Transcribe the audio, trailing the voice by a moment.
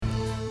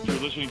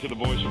listening to the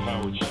voice of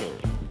Howard Stern.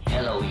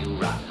 Hello, you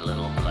rotten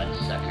little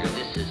bloodsucker.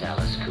 This is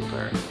Alice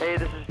Cooper. Hey,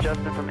 this is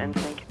Justin from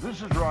NSYNC.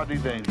 This is Rodney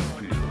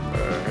Dangerfield.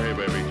 Hey,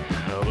 baby.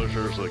 This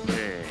is the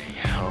King.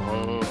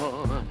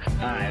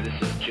 Hi, this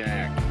is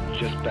Jack.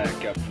 Just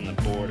back up from the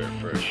border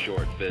for a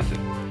short visit.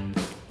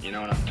 You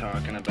know what I'm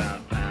talking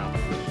about, pal?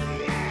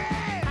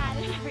 Hi,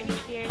 this is Britney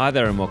Spears. Hi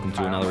there and welcome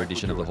to another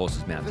edition of The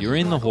Horse's Mouth. You're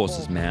in The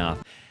Horse's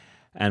Mouth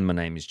and my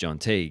name is John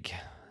Teague.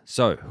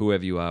 So,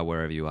 whoever you are,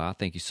 wherever you are,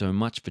 thank you so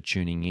much for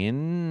tuning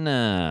in.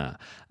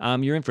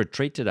 You're in for a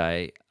treat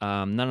today.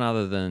 None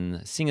other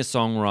than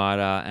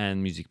singer-songwriter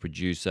and music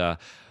producer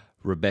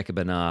Rebecca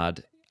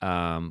Bernard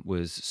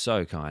was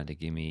so kind to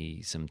give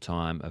me some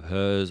time of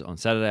hers on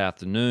Saturday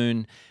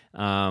afternoon,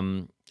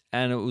 and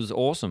it was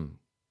awesome.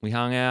 We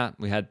hung out,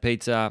 we had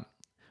pizza,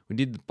 we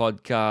did the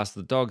podcast,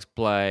 the dogs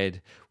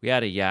played, we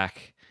had a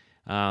yak,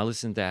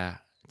 listened to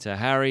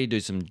Harry do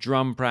some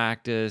drum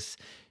practice.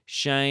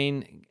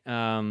 Shane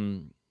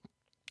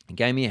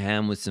gave me a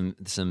hand with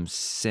some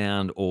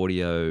sound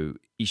audio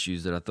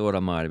issues that I thought I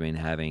might have been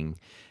having,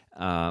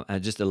 and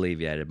it just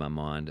alleviated my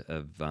mind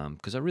of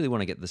because I really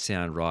want to get the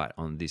sound right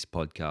on this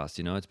podcast.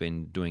 You know, it's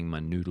been doing my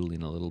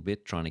noodling a little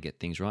bit, trying to get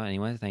things right.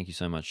 Anyway, thank you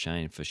so much,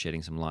 Shane, for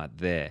shedding some light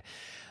there.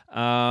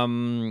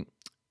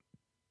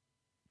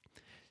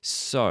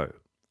 So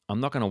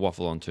I'm not going to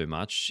waffle on too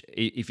much.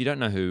 If you don't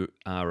know who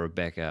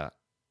Rebecca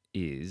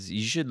is,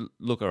 you should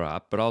look her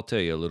up, but I'll tell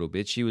you a little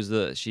bit. She's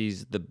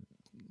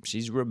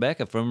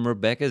Rebecca from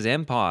Rebecca's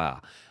Empire.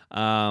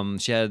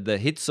 She had the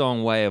hit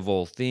song Way of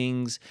All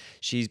Things.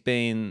 She's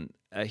been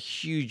a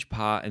huge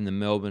part in the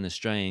Melbourne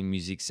Australian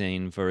music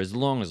scene for as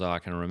long as I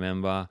can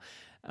remember.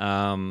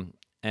 And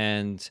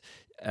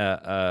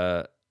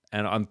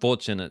I'm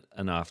fortunate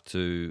enough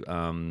to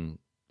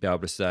be able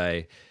to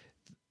say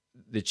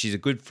that she's a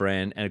good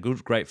friend and a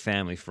great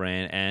family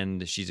friend,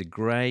 and she's a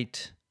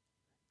great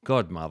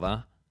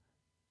godmother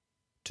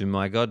to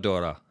my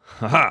goddaughter.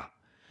 Haha.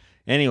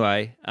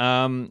 Anyway,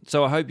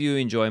 so I hope you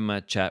enjoy my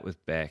chat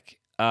with Beck.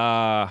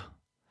 Now,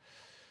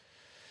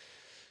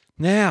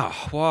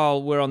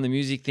 while we're on the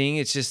music thing,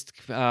 it's just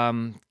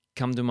come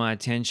to my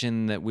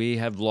attention that we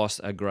have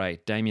lost a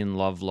great. Damien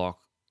Lovelock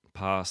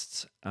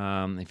passed.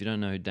 If you don't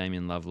know who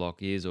Damien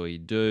Lovelock is, or you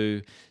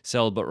do,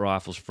 Celibate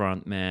Rifles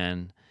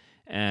frontman,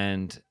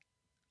 and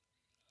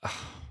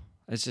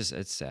it's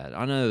sad.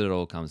 I know that it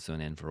all comes to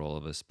an end for all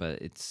of us,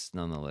 but it's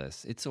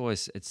nonetheless, it's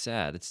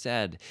sad. It's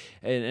sad.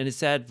 And it's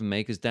sad for me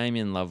because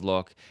Damien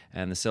Lovelock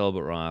and the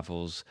Celibate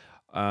Rifles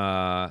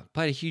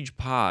played a huge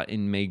part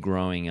in me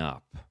growing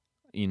up.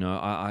 You know,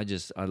 I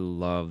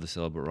love the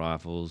Celibate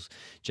Rifles.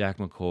 Jack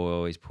McCoy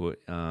always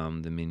put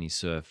the mini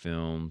surf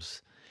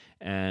films,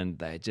 and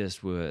they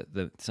just were,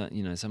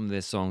 some of their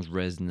songs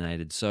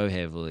resonated so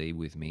heavily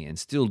with me and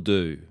still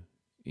do.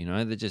 You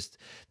know,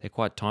 they're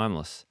quite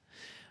timeless.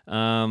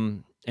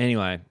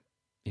 Anyway,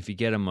 if you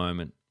get a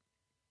moment,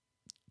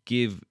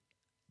 give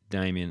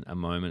Damien a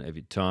moment of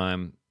your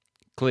time.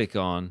 Click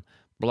on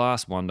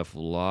Blast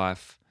Wonderful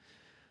Life.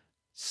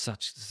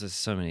 There's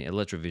so many.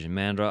 Electrovision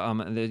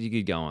Mandra. You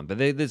could go on, but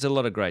there's a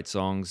lot of great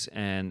songs,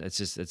 and it's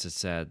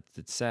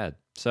sad.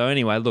 So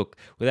anyway, look,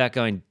 without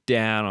going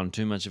down on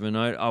too much of a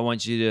note, I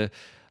want you to.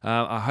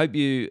 I hope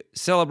you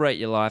celebrate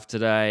your life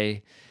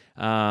today.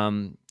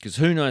 Because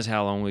who knows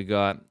how long we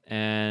got,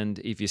 and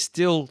if you're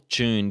still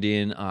tuned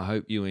in, I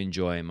hope you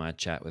enjoy my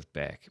chat with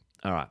Beck.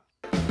 All right.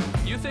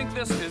 You think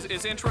this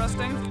is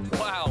interesting?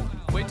 Wow,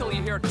 wait till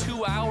you hear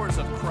 2 hours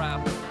of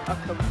crap. A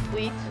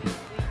complete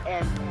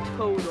and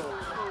total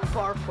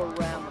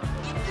farforama.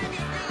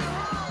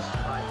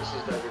 Hi, this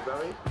is David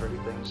Bowie. Pretty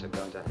things are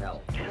going to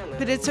hell.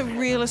 But it's a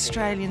real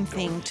Australian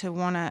thing to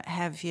want to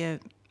have your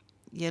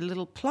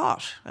little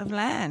plot of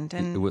land.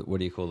 And What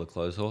do you call the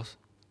clothes horse?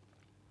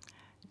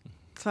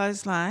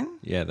 Clothesline.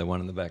 Yeah, the one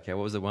in the back. What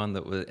was the one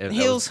that was...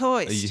 Hills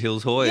Hoist.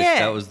 Hills Hoist. Yeah.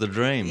 That was the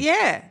dream.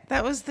 Yeah,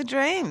 that was the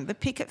dream. The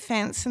picket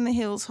fence and the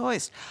Hills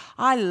Hoist.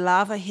 I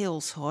love a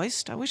Hills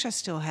Hoist. I wish I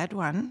still had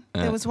one.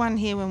 There was one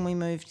here when we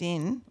moved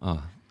in.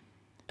 Oh.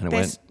 And it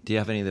went... Do you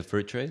have any of the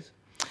fruit trees?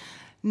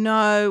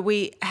 No,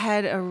 we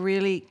had a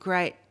really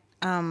great...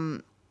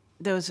 there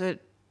was a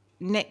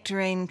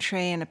nectarine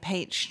tree and a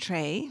peach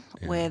tree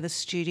where the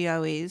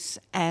studio is,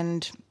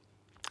 and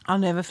I'll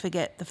never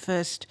forget the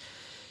first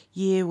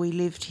year we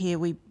lived here.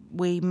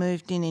 We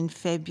moved in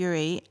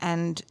February,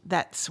 and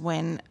that's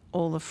when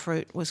all the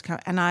fruit was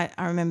coming. And I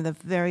remember the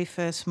very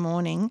first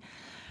morning,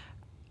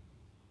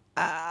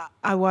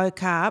 I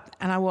woke up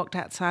and I walked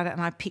outside and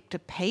I picked a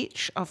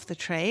peach off the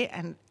tree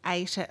and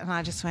ate it, and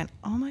I just went,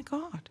 oh my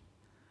God,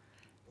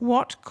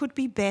 what could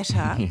be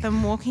better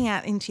than walking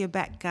out into your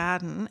back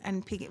garden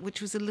and pick it,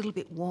 which was a little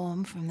bit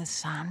warm from the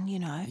sun, you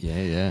know.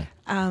 Yeah.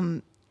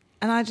 And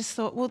I just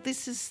thought, well,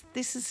 this is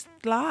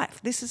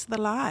life. This is the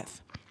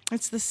life.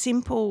 It's the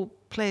simple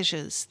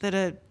pleasures that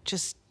are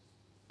just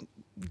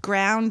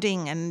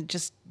grounding, and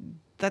just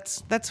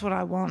that's what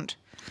I want.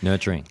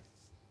 Nurturing.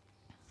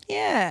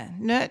 Yeah,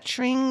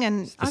 nurturing,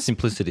 and The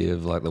simplicity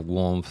of like the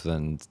warmth,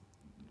 and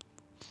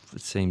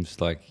it seems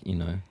like, you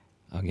know,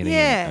 I'm getting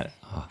Yeah.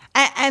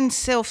 And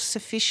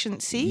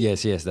self-sufficiency.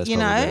 Yes, that's you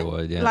probably know, the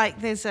word. Yeah, like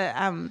there's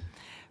a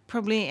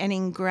probably an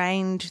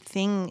ingrained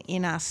thing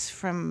in us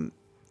from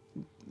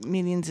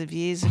millions of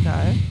years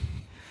ago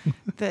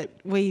that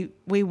we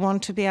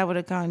want to be able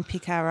to go and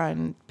pick our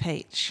own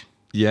peach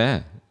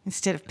yeah,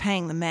 instead of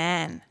paying the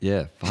man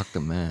yeah. Fuck the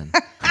man.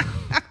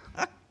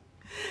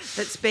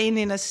 that's been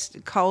in a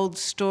cold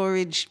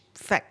storage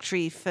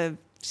factory for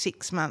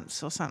 6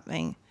 months or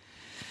something.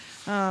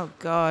 Oh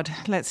God,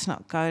 let's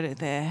not go to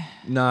there.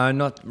 No,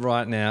 not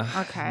right now.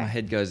 Okay. My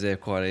head goes there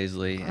quite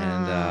easily, and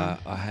I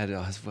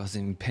was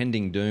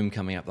impending doom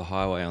coming up the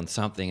highway on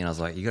something, and I was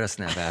like, "You got to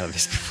snap out of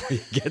this before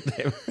you get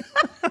there."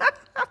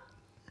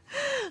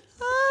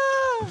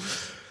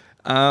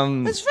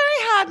 It's very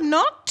hard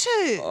not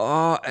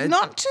to. It-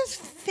 Not to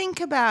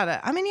think about it.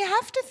 I mean, you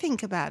have to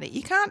think about it.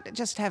 You can't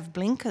just have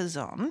blinkers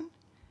on.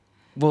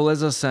 Well,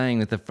 as I was saying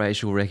with the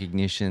facial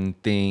recognition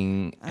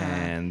thing,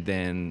 and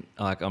then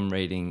like I'm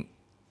reading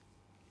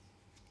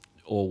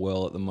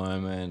Orwell at the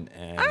moment,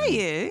 and Are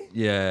you?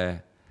 Yeah,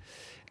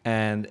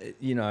 and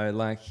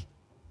like,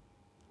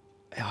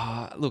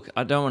 look,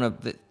 I don't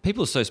want to.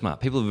 People are so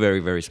smart. People are very,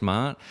 very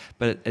smart,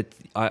 but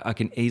I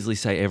can easily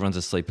say everyone's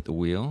asleep at the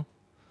wheel.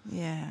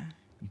 Yeah.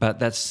 But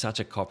that's such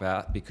a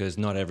cop-out because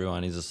not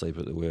everyone is asleep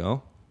at the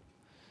wheel.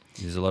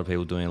 There's a lot of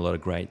people doing a lot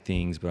of great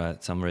things, but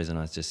for some reason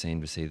I just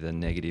seem to see the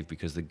negative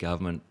because the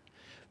government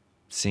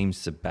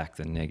seems to back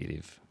the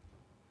negative.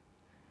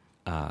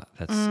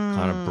 That's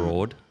kind of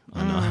broad,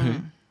 I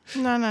know.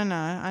 No.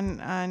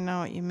 I know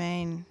what you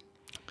mean.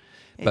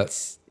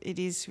 But- It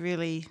is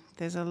really,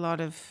 there's a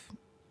lot of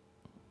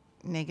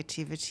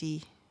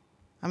negativity.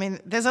 I mean,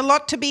 there's a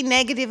lot to be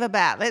negative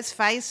about. Let's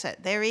face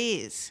it, there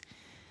is.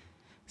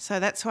 So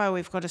that's why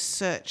we've got to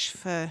search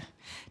for...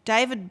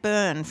 David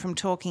Byrne from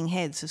Talking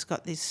Heads has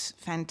got this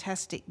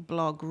fantastic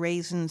blog,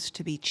 Reasons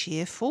to be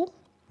Cheerful.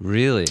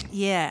 Really?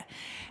 Yeah.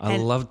 I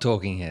love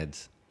Talking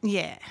Heads.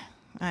 Yeah,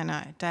 I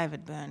know,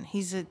 David Byrne.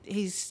 He's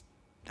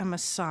a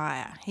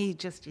messiah. He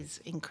just is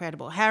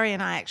incredible. Harry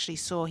and I actually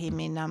saw him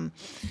in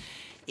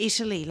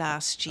Italy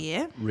last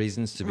year.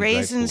 Reasons to be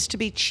Reasons grateful. to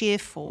be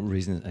cheerful.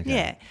 Reasons, okay.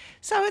 Yeah.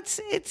 So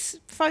it's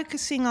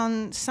focusing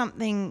on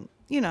something,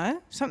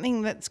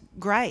 something that's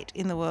great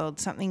in the world,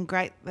 something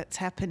great that's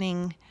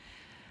happening,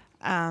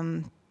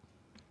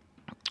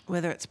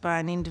 whether it's by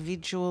an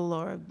individual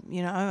or,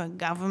 a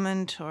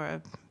government or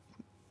a,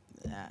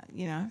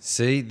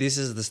 See, this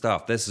is the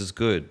stuff. This is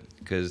good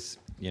because,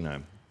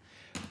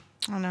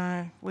 I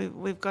know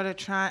we've got to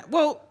try.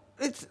 Well,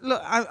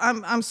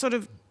 I'm sort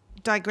of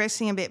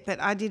digressing a bit, but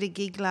I did a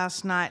gig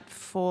last night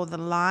for the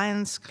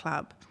Lions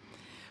Club,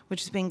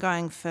 which has been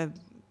going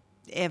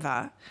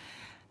forever,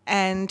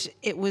 and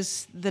it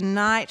was the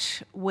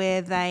night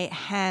where they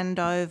hand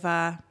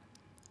over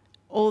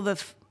all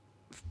the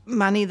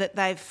money that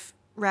they've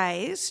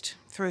raised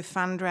through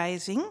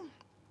fundraising.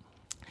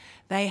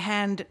 They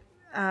hand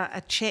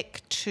a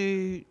cheque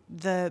to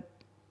the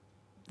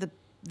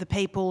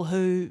people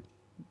who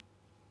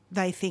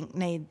they think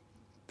need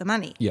the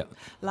money. Yeah.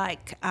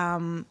 Like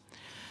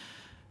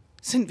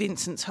St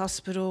Vincent's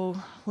Hospital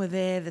were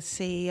there, the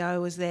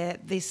CEO was there,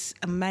 this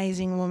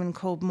amazing woman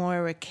called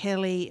Moira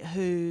Kelly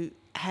who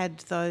had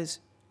those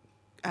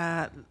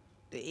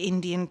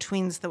Indian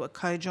twins that were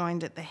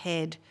co-joined at the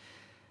head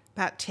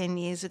about 10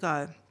 years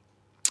ago.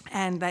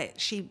 And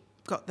she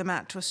got them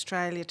out to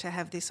Australia to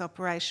have this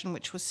operation,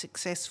 which was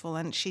successful,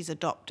 and she's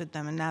adopted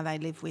them and now they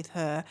live with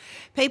her.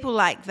 People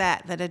like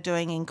that are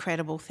doing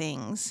incredible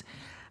things.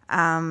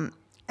 And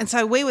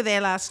so we were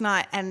there last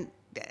night and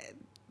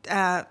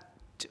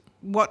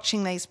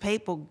watching these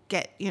people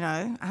get,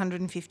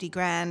 150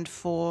 grand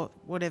for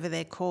whatever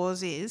their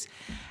cause is.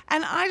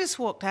 And I just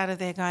walked out of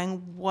there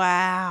going,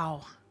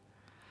 wow,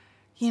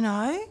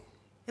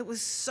 it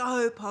was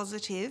so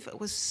positive. It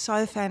was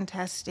so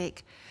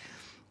fantastic.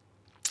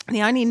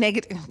 The only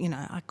negative,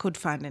 I could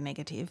find a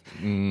negative.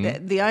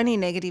 The only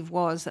negative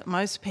was that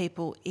most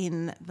people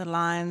in the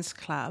Lions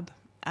Club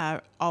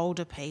are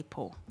older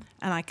people,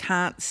 and I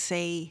can't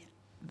see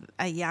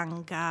a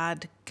young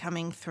guard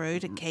coming through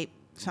to keep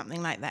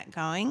something like that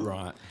going.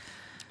 Right.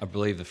 I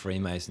believe the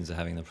Freemasons are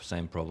having the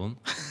same problem.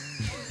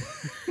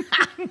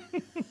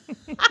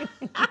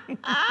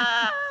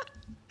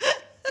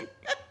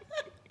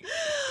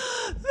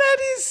 That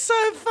is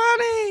so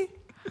funny.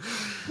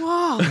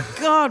 Whoa,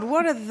 God,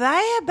 what are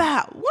they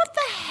about? What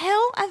the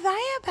hell are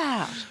they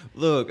about?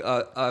 Look,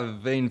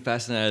 I've been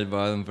fascinated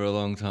by them for a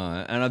long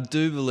time, and I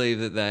do believe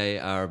that they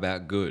are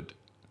about good.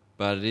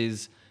 But it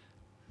is,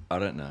 I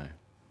don't know,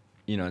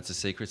 it's a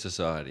secret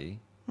society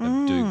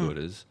of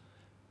do-gooders.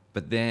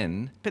 But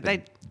then,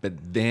 but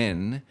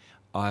then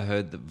I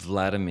heard that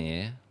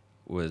Vladimir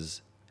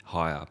was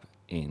high up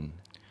in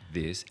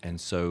this,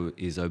 and so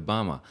is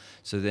Obama.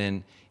 So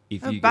then,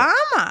 if you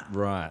Obama?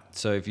 Right.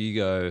 So if you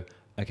go,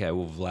 okay,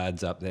 well,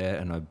 Vlad's up there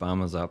and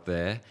Obama's up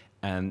there,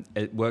 and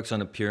it works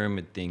on a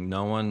pyramid thing.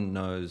 No one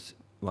knows,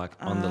 like,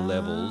 on the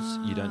levels.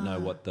 You don't know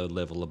what the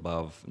level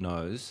above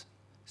knows.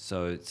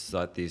 So it's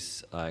like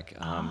this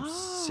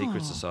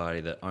secret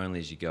society that only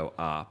as you go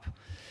up,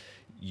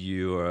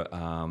 you're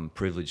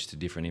privileged to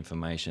different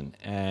information.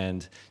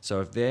 And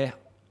so if they're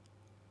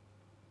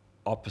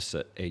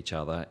opposite each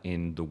other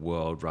in the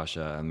world,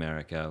 Russia,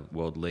 America,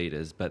 world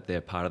leaders, but they're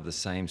part of the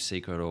same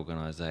secret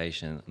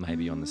organization,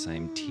 maybe on the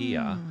same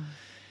tier,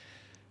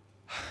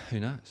 who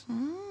knows?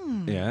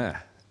 Yeah.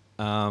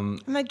 And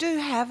they do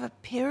have a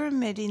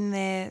pyramid in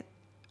there,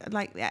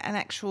 like an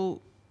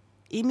actual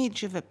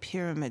image of a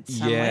pyramid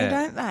somewhere,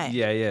 don't they?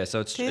 Yeah. So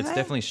it's Do they?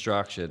 definitely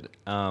structured.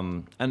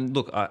 And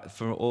look,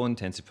 for all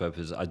intensive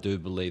purposes, I do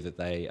believe that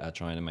they are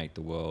trying to make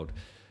the world.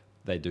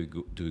 They do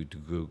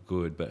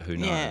good, but who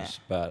knows? Yeah.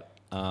 But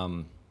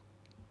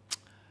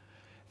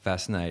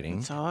fascinating.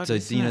 It's odd, So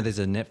isn't it? there's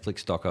a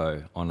Netflix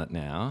doco on it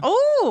now.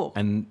 Oh,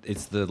 And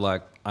it's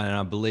and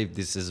I believe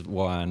this is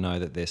why I know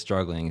that they're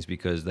struggling, is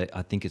because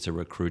I think it's a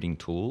recruiting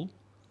tool.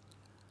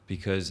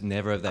 Because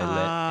never have they let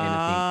anything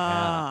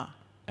out.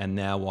 And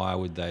now why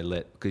would they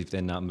because if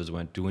their numbers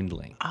weren't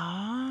dwindling.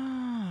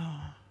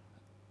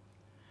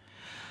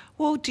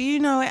 well, do you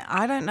know?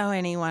 I don't know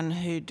anyone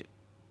who'd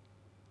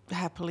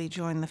happily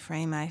join the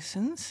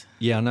Freemasons.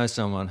 Yeah, I know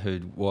someone who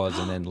was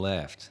and then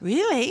left.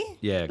 Really?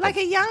 Yeah, like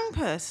got- a young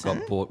person.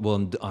 Got bought. Well,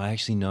 and I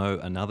actually know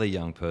another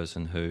young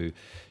person who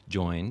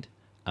joined.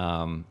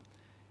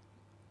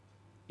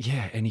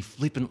 Yeah, and he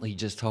flippantly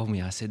just told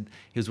me, I said,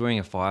 he was wearing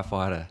a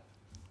firefighter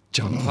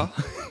jumper,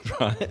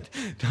 right?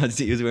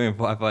 He was wearing a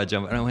firefighter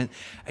jumper. And I went,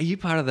 are you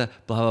part of the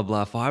blah,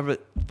 blah, blah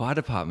fire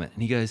department?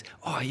 And he goes,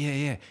 oh,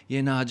 yeah.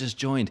 Yeah, no, I just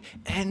joined.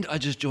 And I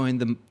just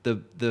joined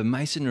the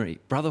Masonry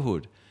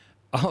Brotherhood.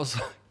 I was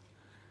like,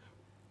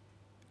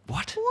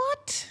 what?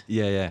 What?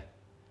 Yeah.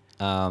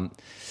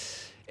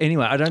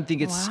 Anyway, I don't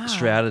think it's Wow.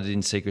 shrouded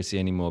in secrecy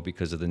anymore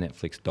because of the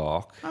Netflix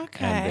doc.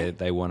 Okay. And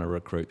they want to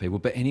recruit people.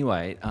 But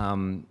anyway,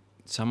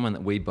 someone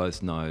that we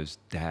both know's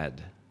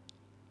dad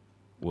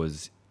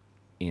was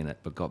in it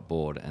but got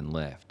bored and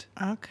left.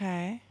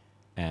 Okay.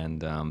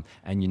 And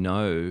you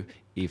know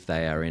if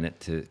they are in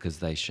it because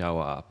they show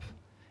up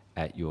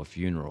at your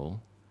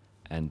funeral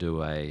and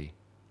do a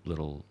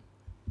little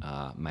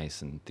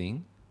Mason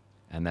thing,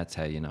 and that's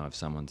how you know if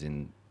someone's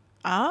in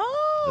the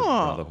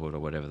Oh. Brotherhood or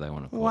whatever they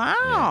want to call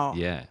Wow. it.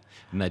 Yeah.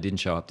 And they didn't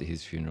show up to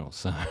his funeral,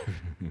 so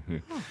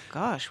Oh,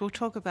 gosh, we'll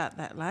talk about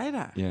that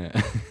later. yeah.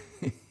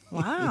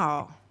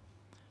 Wow.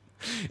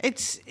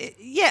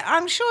 Yeah,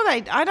 I'm sure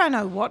I don't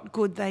know what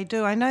good they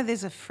do. I know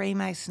there's a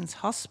Freemasons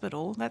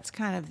hospital. That's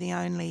kind of the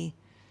only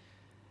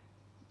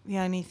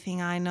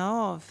thing I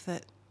know of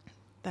that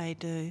they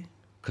do.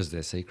 Because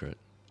they're secret.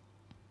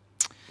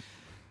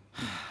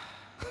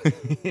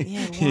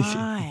 Yeah,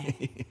 why?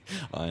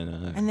 I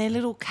know. And their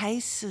little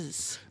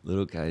cases.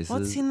 Little cases.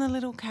 What's in the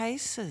little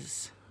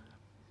cases?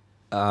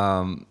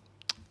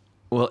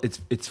 Well,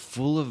 it's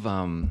full of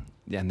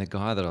and the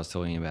guy that I was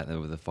talking about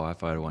with the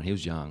firefighter one, he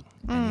was young,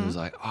 and he was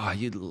like, "Oh,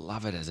 you'd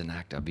love it as an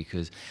actor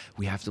because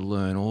we have to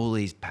learn all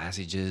these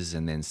passages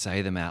and then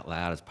say them out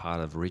loud as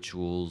part of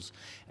rituals,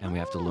 and we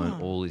have to learn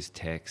all these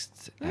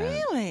texts." And,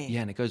 Really?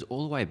 Yeah, and it goes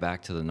all the way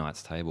back to the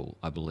Knights Table,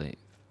 I believe,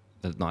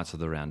 the Knights of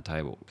the Round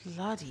Table.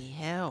 Bloody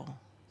hell.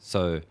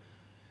 So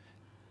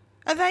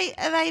Are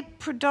they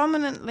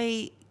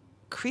predominantly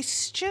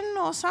Christian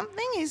or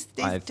something?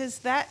 Does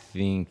that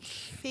think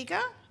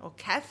figure? Or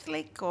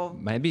Catholic or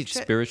maybe it's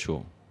church?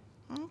 spiritual,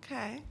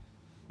 Okay.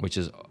 which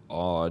is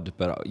odd,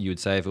 but you would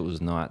say if it was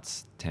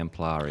Knights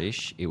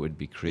Templar-ish, it would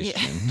be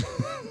Christian.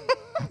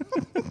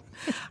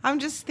 I'm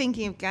just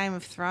thinking of Game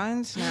of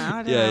Thrones now.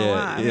 I don't know why.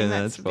 I mean,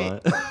 that's a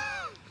bit- fine.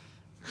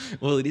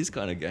 Well, it is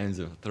kind of Games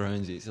of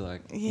Thrones. It's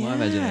like my Yeah.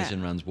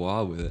 imagination runs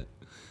wild with it.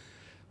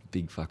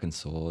 Big fucking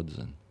swords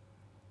and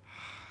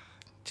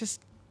just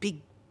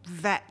big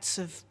vats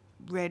of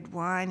red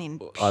wine in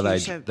oh,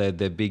 pewter.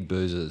 they're big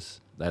boozers.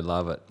 They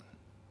love it.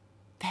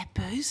 They're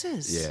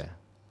boozers. Yeah,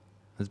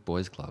 it's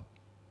boys' club.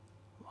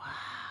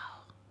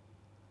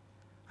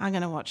 I'm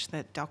going to watch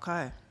that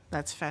doco.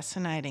 That's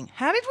fascinating.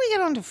 How did we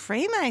get onto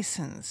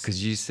Freemasons?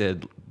 Because you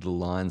said the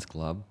Lions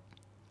Club.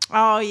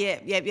 Oh,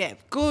 yeah.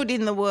 Good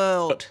in the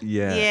world.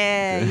 Yeah.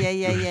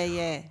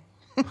 Yeah.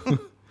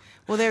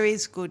 Well, there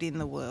is good in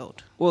the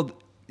world. Well,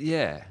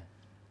 yeah.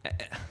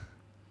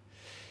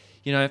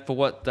 You know, for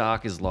what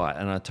dark is light,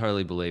 and I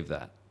totally believe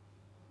that.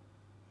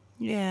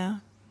 Yeah.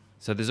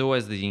 So there's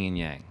always the yin and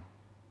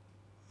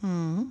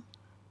yang.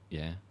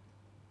 Yeah.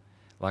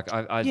 Like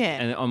I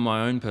Yeah. and on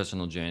my own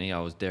personal journey, I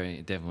was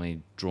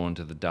definitely drawn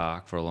to the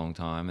dark for a long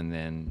time, and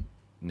then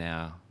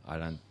now I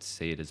don't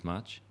see it as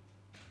much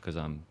because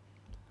I'm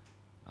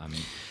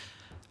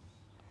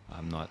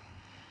not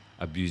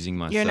abusing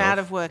myself. You're an out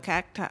of work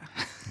actor.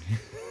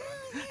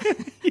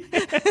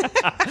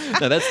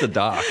 No, that's the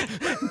dark.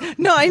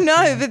 No, I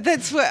know, but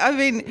that's what I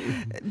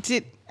mean.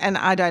 And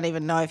I don't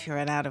even know if you're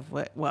an out of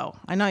work. Well,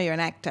 I know you're an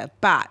actor,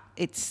 but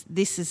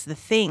this is the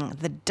thing.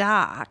 The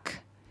dark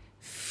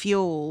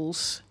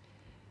fuels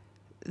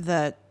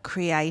the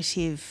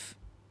creative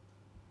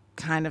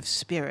kind of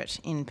spirit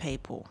in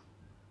people.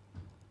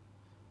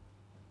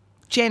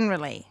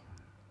 Generally,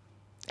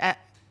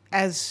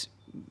 as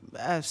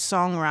a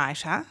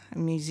songwriter, a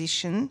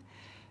musician,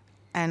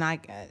 and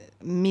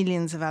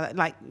millions of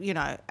other,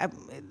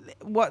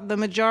 what the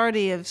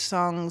majority of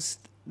songs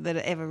that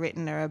are ever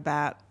written are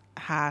about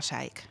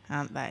heartache,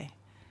 aren't they?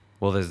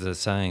 Well, there's the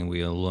saying,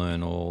 we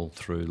learn all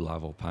through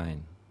love or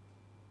pain.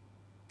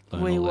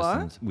 We all what?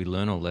 lessons. We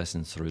learn all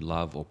lessons through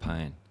love or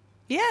pain.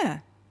 Yeah.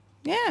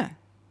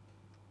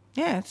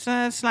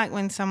 So it's like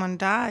when someone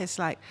dies.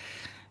 Like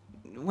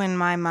when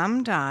my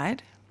mum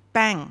died,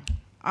 bang!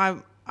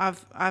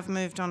 I've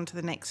moved on to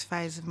the next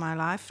phase of my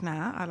life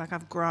now.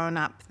 I've grown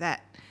up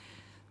that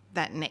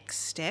next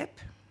step,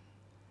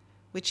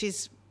 which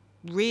is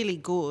really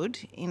good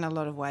in a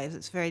lot of ways.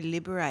 It's very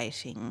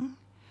liberating,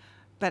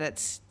 but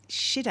it's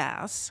shit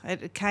house.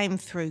 It came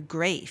through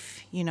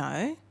grief,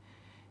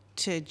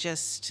 to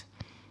just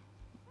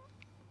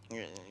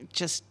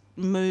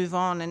move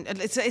on, and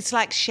it's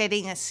like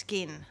shedding a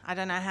skin. I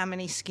don't know how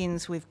many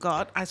skins we've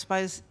got. I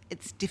suppose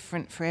it's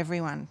different for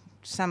everyone.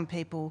 Some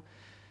people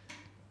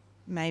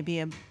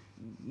maybe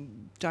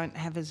don't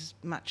have as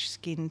much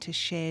skin to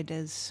shed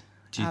as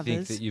Do you others.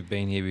 think that you've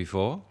been here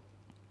before?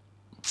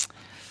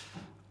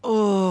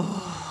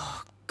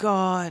 Oh,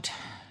 God.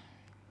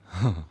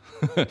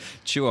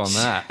 Chew on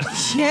that.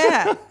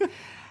 Yeah.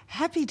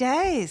 Happy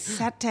days,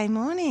 Saturday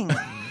morning.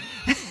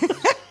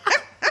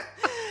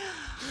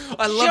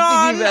 I love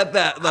John, thinking about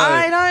that, though.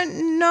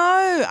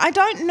 I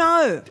don't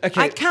know.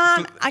 Okay,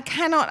 I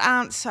cannot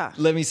answer.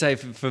 Let me say,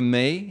 for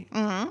me,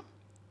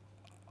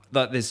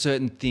 like there's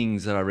certain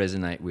things that I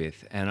resonate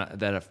with and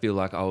that I feel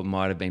like I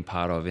might have been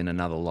part of in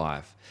another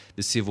life.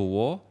 The Civil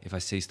War, if I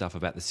see stuff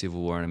about the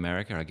Civil War in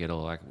America, I get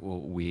all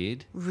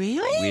weird.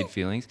 Really? Weird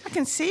feelings. I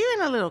can see you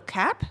in a little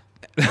cap.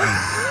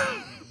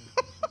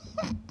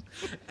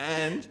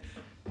 And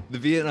the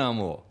Vietnam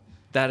War.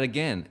 That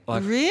again.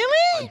 Really?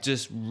 I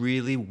just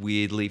really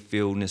weirdly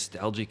feel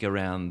nostalgic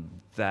around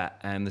that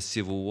and the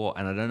Civil War.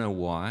 And I don't know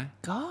why.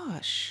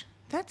 Gosh,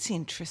 that's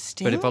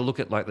interesting. But if I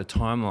look at the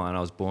timeline, I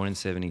was born in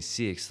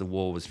 76. The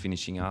war was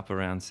finishing up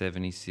around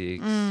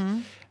 76.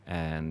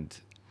 And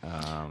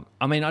I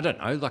don't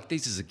know.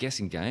 This is a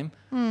guessing game.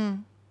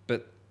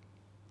 But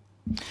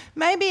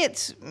Maybe,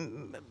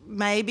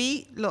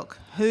 look,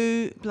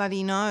 who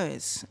bloody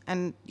knows?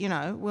 And,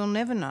 we'll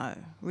never know,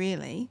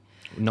 really.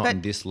 not But-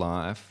 in this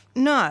life.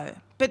 No,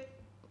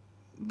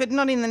 but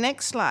not in the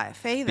next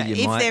life either. But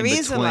you If might there in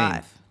is a between.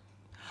 life.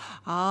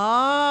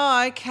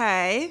 Oh,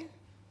 okay.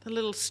 The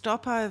little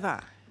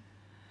stopover.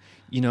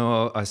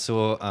 I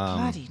saw.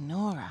 Bloody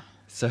Nora.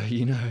 So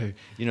you know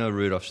who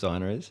Rudolf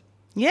Steiner is.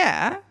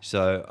 Yeah.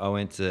 So I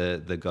went to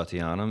the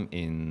Goetheanum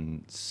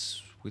in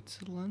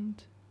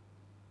Switzerland.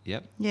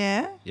 Yep.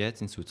 Yeah. Yeah,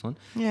 it's in Switzerland.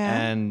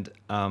 Yeah. And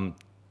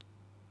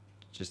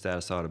just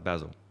outside of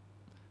Basel.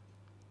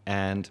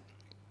 And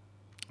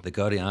the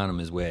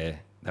Goetheanum is where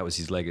that was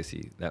his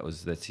legacy.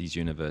 That's his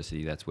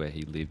university. That's where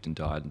he lived and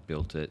died and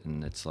built it.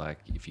 And it's like,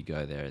 if you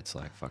go there, it's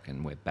like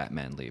fucking where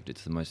Batman lived.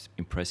 It's the most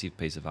impressive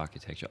piece of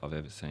architecture I've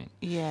ever seen.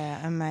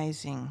 Yeah,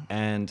 amazing.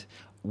 And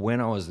when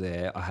I was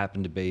there, I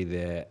happened to be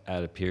there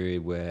at a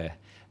period where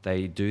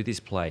they do this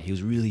play. He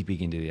was really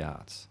big into the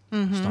arts.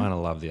 Steiner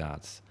loved the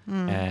arts.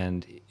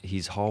 And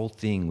his whole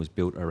thing was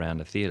built around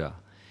a theatre.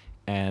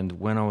 And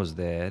when I was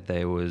there,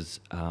 there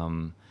was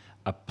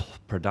a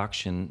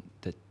production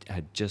that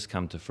had just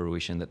come to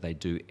fruition that they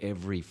do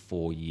every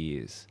 4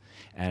 years.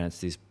 And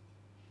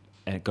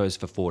it goes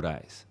for 4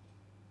 days.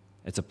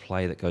 It's a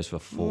play that goes for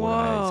 4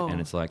 Whoa. days,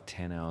 and it's like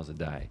 10 hours a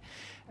day.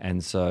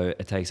 And so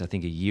it takes, I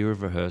think, a year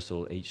of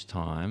rehearsal each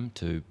time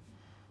to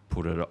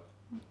put it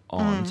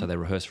on. So they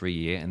rehearse for a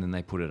year, and then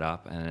they put it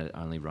up, and it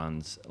only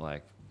runs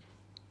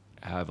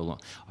however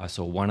long. I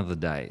saw one of the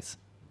days,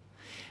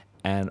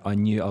 and I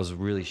knew I was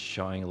really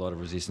showing a lot of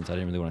resistance. I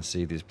didn't really want to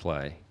see this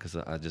play because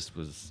I just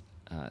was,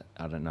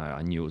 I don't know,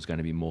 I knew it was going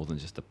to be more than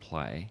just a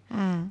play.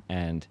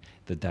 And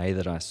the day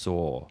that I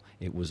saw,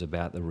 it was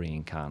about the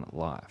reincarnate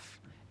life.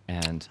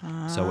 And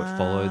so it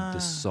followed the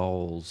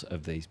souls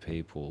of these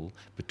people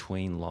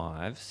between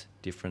lives,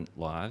 different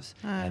lives,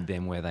 and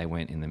then where they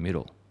went in the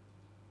middle,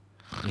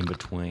 in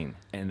between.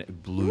 And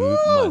it blew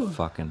my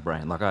fucking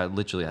brain. I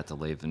literally had to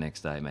leave the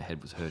next day. My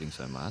head was hurting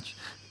so much.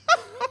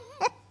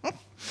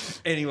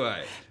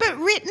 Anyway. But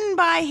written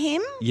by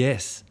him?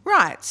 Yes.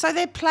 Right. So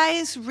they're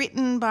plays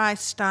written by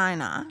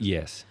Steiner.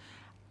 Yes.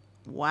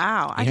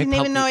 Wow. I He didn't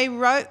even pub- know he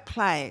wrote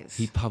plays.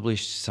 He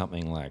published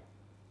something like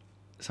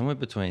somewhere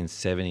between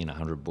 70 and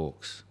 100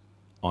 books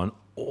on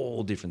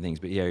all different things.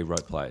 But yeah, he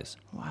wrote plays.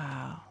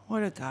 Wow.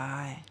 What a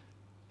guy.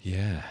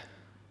 Yeah.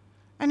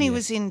 And he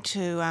was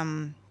into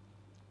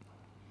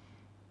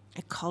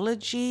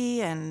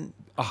ecology and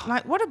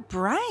what a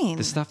brain.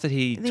 The stuff that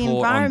he the taught on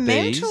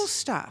environmental bees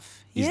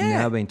stuff. is Yeah.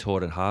 now being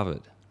taught at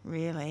Harvard.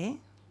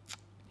 Really?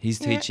 He's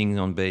Yeah. teaching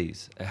on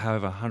bees,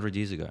 however, 100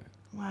 years ago.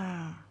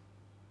 Wow.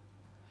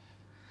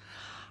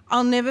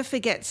 I'll never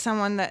forget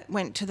someone that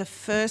went to the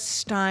first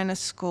Steiner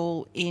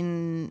school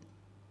in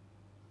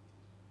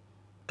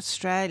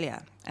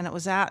Australia, and it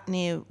was out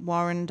near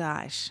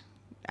Warrandyte,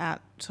 out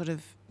sort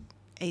of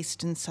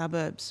eastern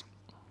suburbs.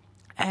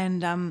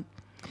 And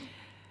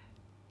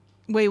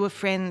we were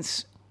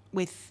friends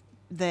with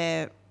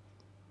their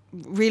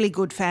really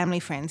good family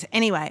friends.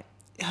 Anyway,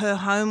 her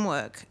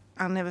homework,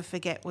 I'll never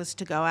forget, was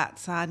to go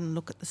outside and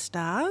look at the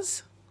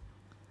stars.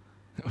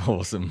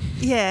 Awesome.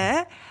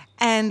 Yeah.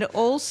 And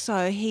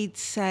also he'd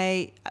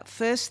say,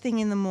 first thing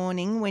in the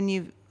morning when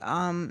you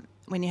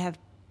have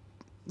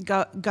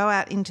go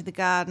out into the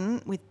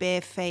garden with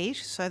bare feet,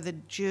 so the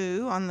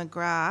dew on the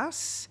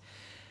grass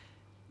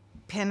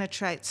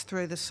penetrates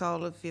through the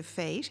sole of your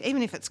feet,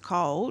 even if it's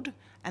cold,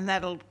 and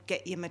that'll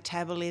get your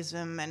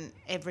metabolism and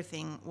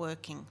everything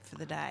working for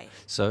the day.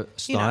 So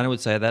Steiner would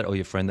say that, or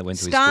your friend that went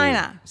to his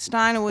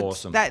Steiner would.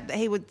 Awesome.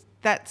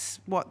 That's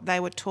what they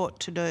were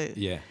taught to do.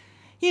 school? Yeah.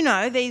 You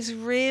know, these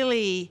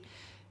really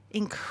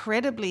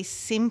incredibly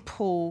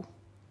simple,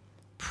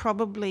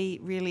 probably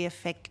really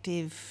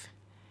effective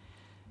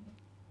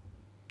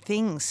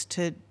things,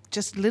 to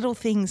just little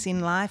things in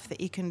life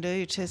that you can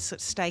do to sort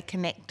of stay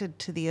connected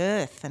to the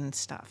earth and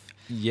stuff.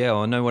 Yeah,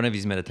 I know one of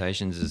his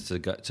meditations is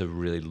to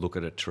really look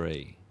at a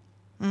tree,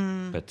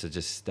 but to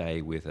just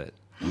stay with it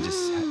and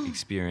just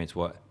experience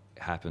what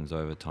happens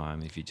over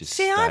time if you just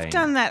See, stay I've in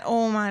done it. that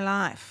all my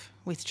life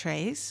with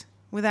trees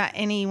without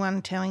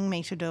anyone telling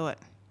me to do it.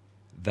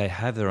 They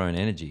have their own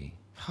energy.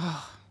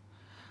 Oh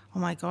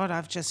my God,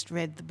 I've just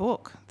read the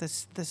book, The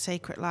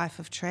Secret Life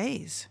of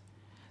Trees.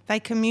 They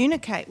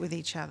communicate with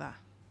each other.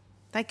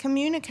 They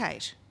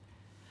communicate.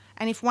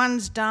 And if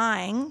one's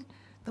dying,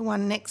 the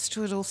one next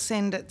to it will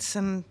send it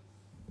some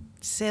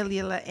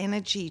cellular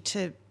energy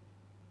to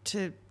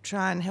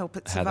try and help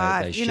it How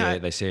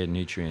survive. they share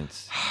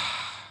nutrients.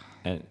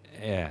 And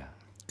yeah.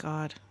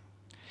 God.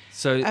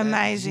 So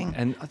Amazing.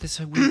 And that's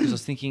so weird because I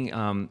was thinking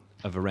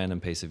of a random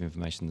piece of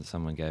information that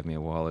someone gave me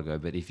a while ago.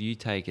 But if you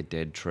take a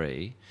dead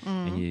tree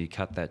and you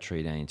cut that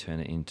tree down and turn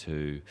it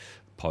into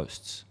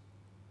posts,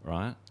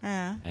 right?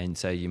 Yeah. And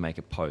say you make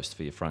a post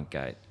for your front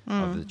gate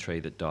of the tree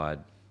that died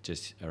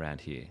just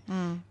around here.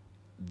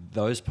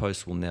 Those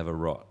posts will never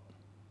rot.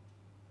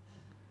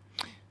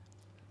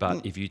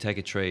 But if you take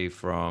a tree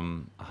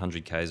from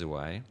 100 k's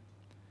away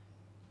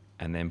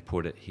and then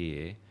put it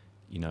here,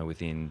 you know,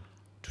 within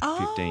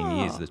 15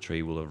 years, the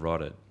tree will have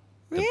rotted.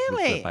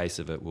 Really? The base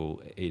of it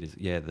will eat it.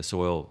 Yeah, the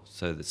soil.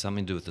 So there's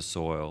something to do with the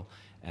soil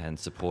and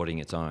supporting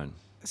its own.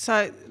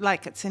 So,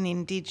 like, it's an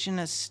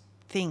indigenous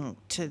thing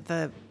to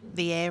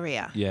the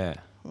area. Yeah.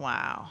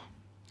 Wow.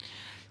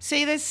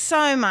 See, there's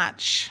so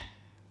much.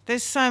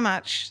 There's so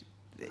much.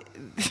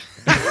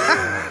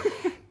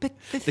 But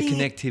the The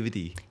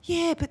connectivity.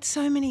 Yeah, but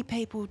so many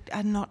people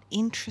are not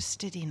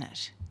interested in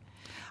it.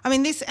 I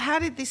mean, how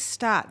did this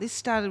start? This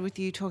started with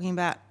you talking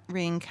about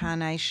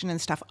reincarnation and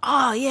stuff.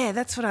 Oh, yeah,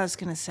 that's what I was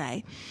going to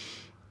say.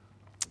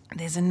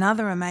 There's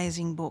another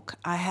amazing book.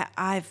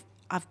 I've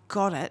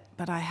got it,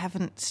 but I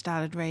haven't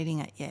started reading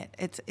it yet.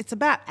 It's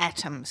about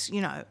atoms,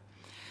 you know.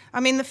 I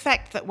mean, the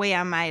fact that we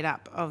are made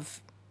up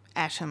of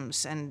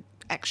atoms and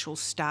actual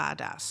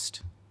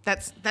stardust.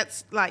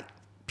 That's like,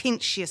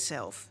 pinch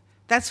yourself.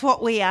 That's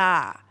what we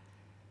are.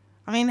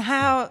 I mean,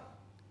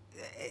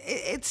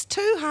 it's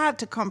too hard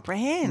to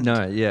comprehend.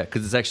 No, yeah,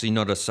 because it's actually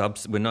not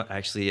we're not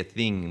actually a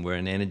thing. We're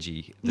an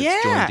energy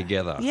that's joined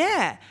together.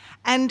 Yeah,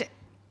 and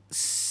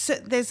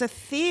there's a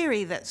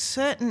theory that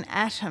certain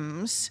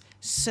atoms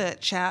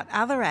search out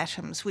other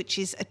atoms, which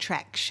is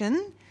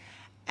attraction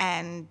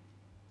and...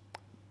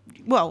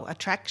 Well,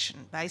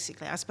 attraction,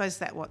 basically. I suppose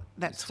that's So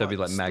what it'd be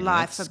like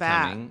magnets life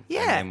about. coming,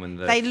 Yeah, and then when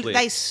they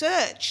flip-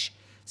 search.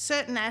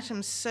 Certain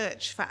atoms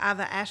search for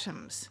other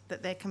atoms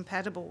that they're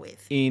compatible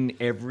with. In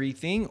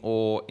everything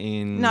or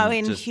in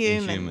just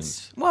humans. in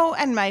humans? Well,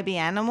 and maybe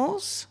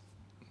animals.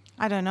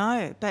 I don't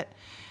know, but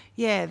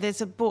yeah, there's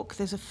a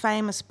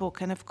famous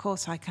book, and of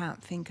course I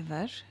can't think of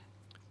it.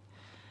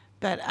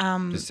 But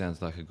This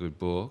sounds like a good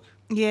book.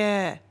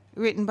 yeah,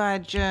 written by a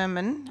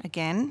German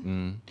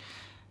again.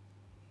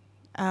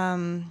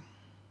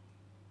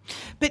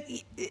 But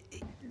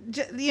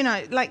you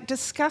know, like,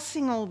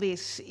 discussing all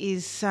this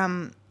is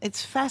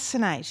it's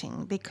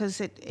fascinating because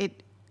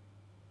it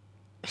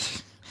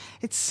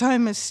it's so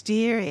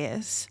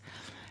mysterious.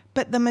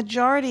 But the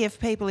majority of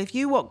people, if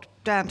you walked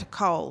down to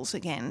Coles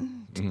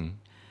again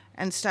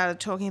and started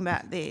talking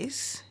about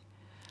this,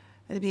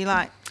 it'd be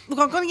like, look,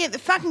 I've got to get the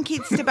fucking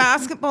kids to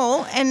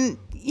basketball, and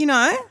you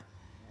know.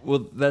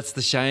 Well, that's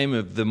the shame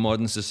of the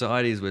modern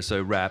society, is we're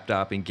so wrapped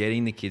up in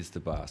getting the kids to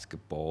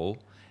basketball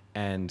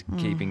and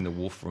keeping the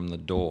wolf from the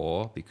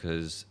door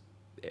because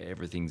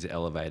everything's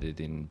elevated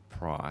in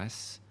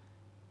price.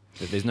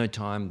 But there's no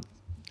time.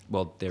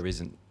 Well, there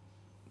isn't.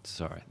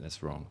 Sorry,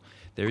 that's wrong.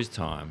 There is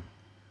time.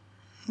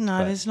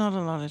 No, there's not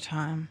a lot of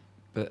time.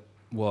 But,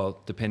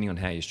 well, depending on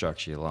how you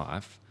structure your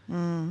life.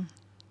 And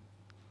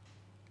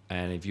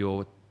if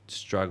you're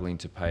struggling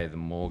to pay the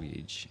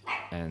mortgage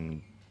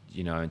and,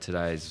 you know, in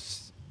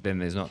today's... then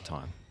there's not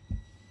time.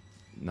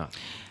 No.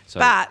 So,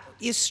 But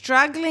you're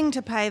struggling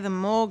to pay the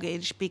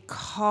mortgage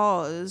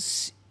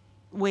because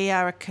we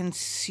are a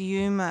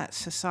consumer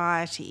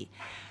society,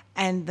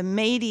 and the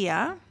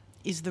media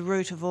is the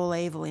root of all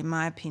evil, in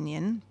my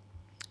opinion.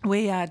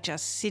 We are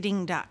just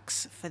sitting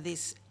ducks for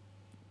this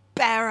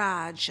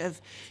barrage of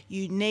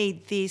you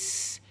need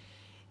this.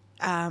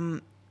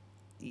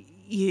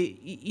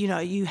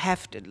 You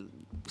have to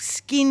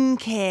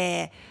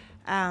skincare,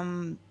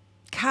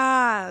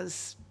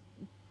 cars,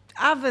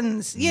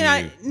 ovens.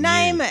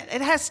 Name it.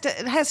 It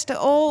has to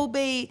all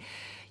be.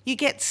 You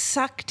get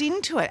sucked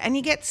into it, and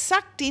you get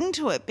sucked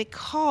into it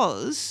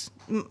because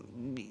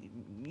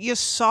your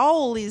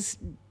soul is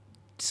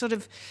sort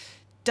of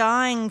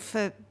dying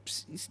for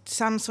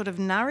some sort of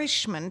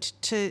nourishment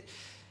to,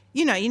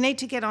 you need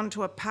to get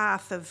onto a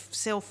path of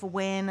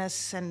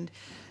self-awareness and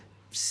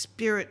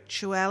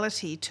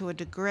spirituality to a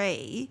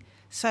degree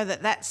so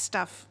that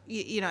stuff,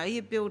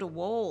 you build a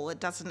wall,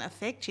 it doesn't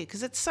affect you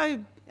because it's so,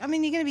 you're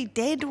going to be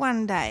dead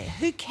one day.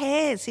 Who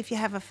cares if you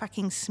have a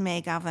fucking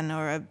smeg oven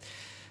or a,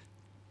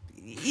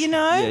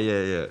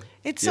 Yeah.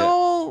 It's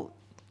all,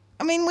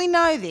 we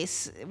know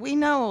this. We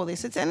know all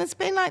this. It's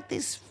been like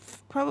this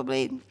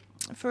probably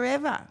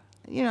forever,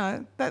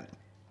 but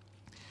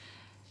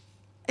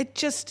it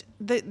just,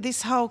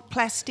 this whole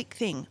plastic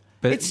thing.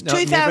 But it's never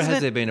 2000.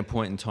 has there been a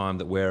point in time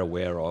that we're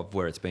aware of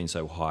where it's been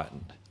so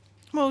heightened.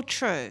 Well,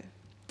 true.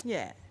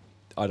 Yeah.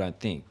 I don't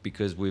think,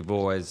 because we've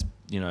always,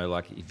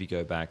 like if you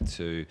go back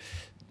to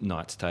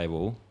Knight's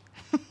Table,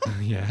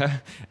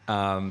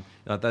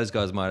 like those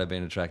guys might have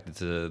been attracted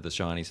to the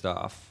shiny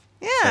stuff.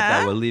 Yeah. But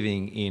they were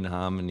living in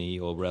harmony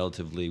or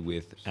relatively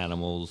with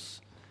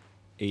animals,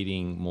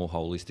 eating more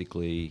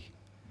holistically.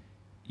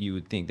 You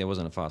would think there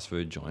wasn't a fast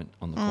food joint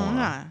on the corner.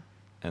 No.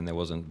 And there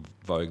wasn't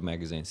Vogue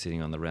magazine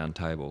sitting on the round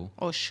table.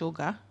 Or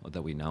sugar.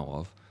 That we know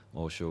of.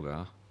 Or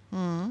sugar.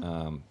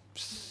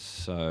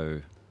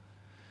 So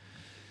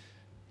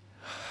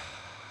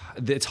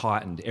it's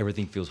heightened.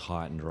 Everything feels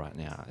heightened right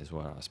now is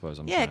what I suppose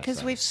I'm trying to say. Yeah,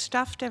 because we've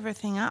stuffed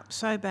everything up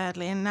so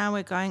badly and now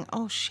we're going,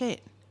 oh,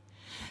 shit.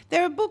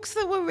 There are books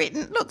that were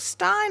written... Look,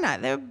 Steiner.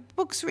 There are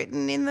books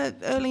written in the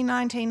early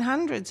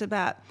 1900s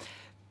about...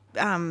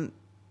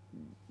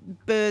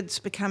 birds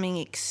becoming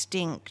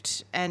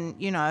extinct and,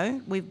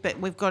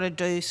 we've got to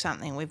do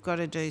something. We've got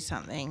to do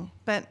something.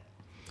 But,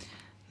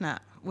 no,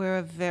 we're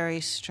a very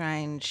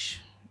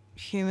strange...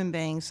 Human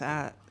beings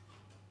are...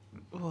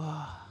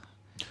 Well,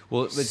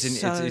 it's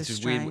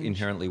strange. weird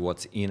inherently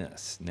what's in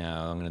us.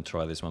 Now, I'm going to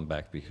try this one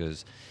back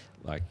because,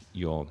 like,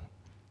 you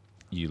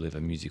live a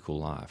musical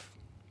life.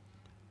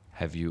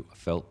 Have you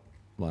felt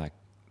like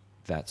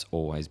that's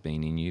always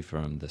been in you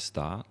from the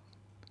start?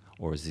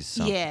 Or is this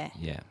something...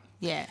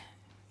 Yeah,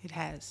 it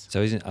has.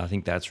 So I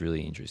think that's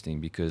really interesting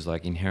because,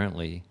 like,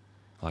 inherently,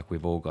 like,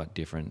 we've all got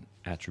different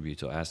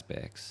attributes or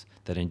aspects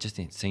that just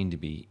seem to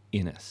be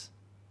in us.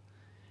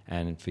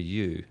 And for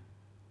you,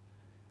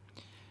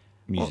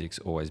 music's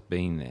always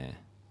been there,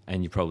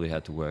 and you probably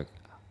had to work.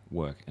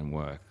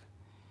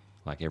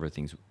 Like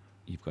everything's,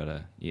 you've got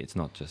to. It's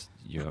not just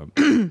your.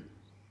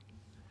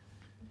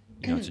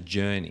 It's a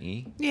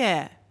journey.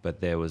 Yeah. But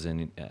there was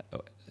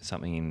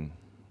something in.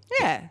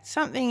 Yeah,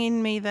 something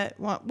in me that,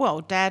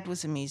 well, Dad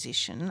was a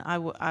musician. I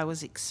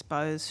was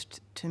exposed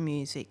to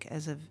music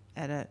at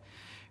a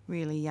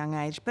really young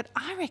age, but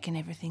I reckon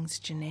everything's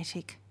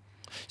genetic.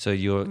 So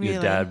your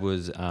Really? dad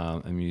was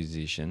a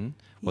musician.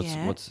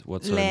 What's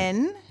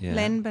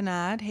Len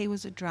Bernard? He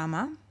was a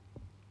drummer,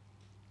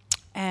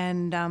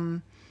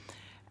 and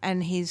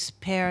his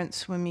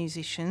parents were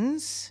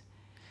musicians.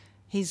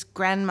 His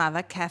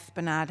grandmother, Kath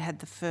Bernard, had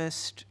the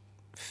first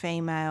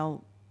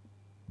female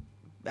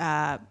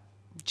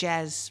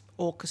jazz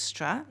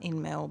orchestra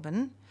in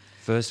Melbourne.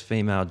 First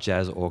female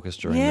jazz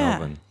orchestra in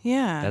Melbourne.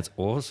 Yeah, That's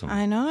awesome.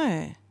 I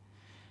know.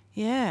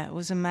 Yeah, it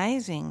was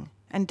amazing.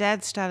 And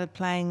Dad started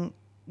playing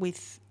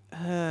with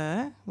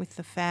her, with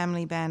the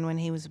family band, when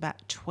he was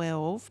about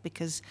 12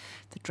 because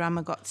the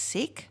drummer got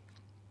sick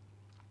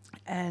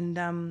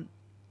and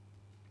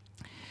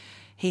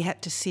he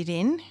had to sit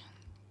in,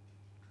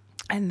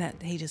 and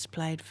that he just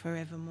played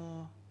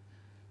forevermore.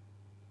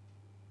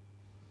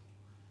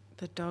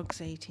 The dog's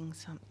eating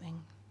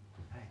something.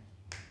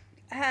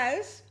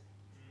 Has?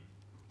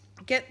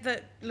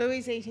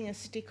 Louis eating a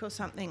stick or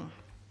something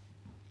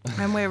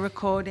and we're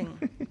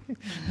recording.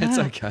 It's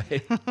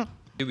okay.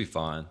 You'll be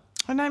fine.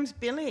 Her name's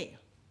Billy.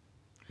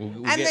 We'll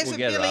There's a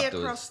get her Billy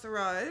afterwards. across the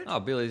road. Oh,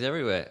 Billy's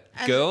everywhere.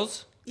 And-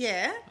 Girls?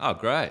 Yeah. Oh,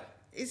 great.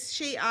 Is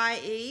she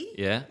IE?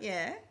 Yeah.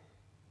 Yeah.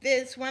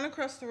 There's one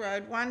across the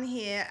road, one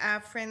here,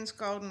 our friend's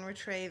golden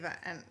retriever,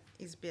 and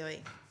is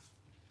Billy.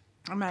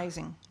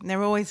 Amazing. And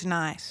they're always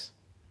nice.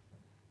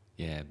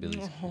 Yeah,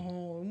 Billy's.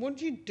 Oh, what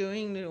are you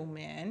doing, little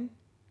man?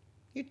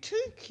 You're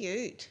too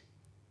cute.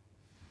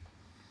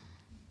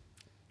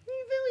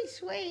 You're very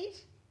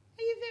sweet.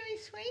 Are you very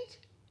sweet?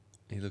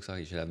 He looks like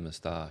he should have a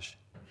moustache.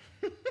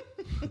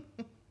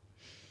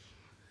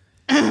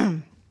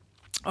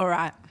 All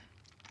right.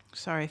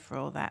 Sorry for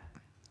all that.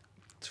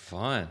 It's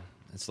fine.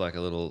 It's like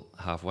a little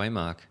halfway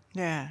mark.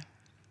 Yeah.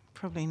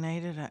 Probably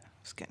needed it.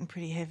 It's getting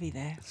pretty heavy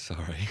there.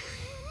 Sorry.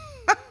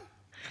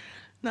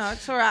 No,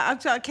 it's all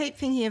right. I keep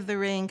thinking of the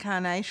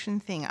reincarnation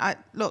thing.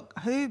 Look,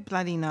 who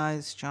bloody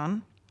knows,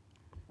 John?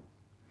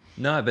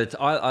 No, but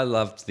I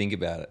love to think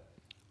about it.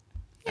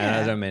 And I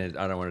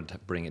Yeah. don't want to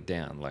bring it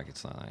down. Like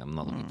it's not. I'm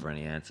not looking for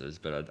any answers,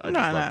 but I'd No,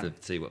 just love no. to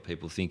see what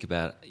people think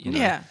about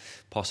Yeah.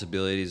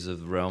 possibilities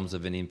of realms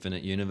of an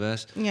infinite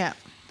universe. Yeah.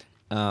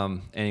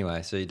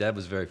 Anyway, so your dad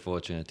was very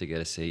fortunate to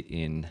get a seat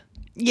in.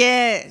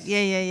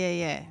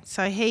 Yeah.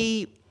 So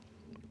he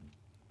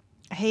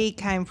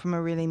came from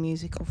a really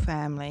musical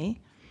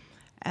family,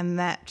 and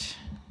that's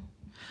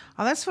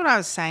what I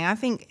was saying. I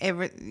think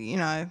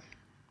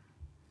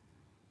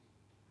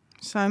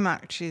so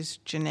much is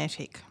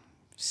genetic,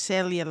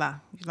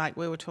 cellular. Like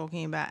we were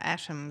talking about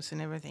atoms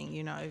and everything.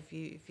 If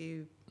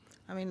you,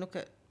 look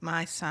at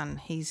my son.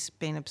 He's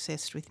been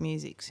obsessed with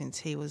music since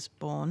he was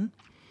born.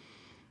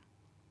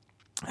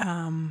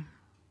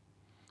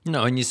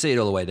 No, and you see it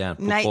all the way down.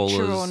 Footballers,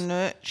 Nature or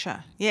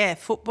nurture. Yeah,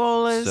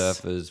 footballers.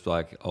 surfers,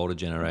 like older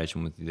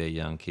generation with their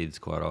young kids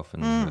quite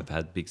often have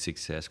had big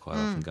success quite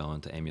often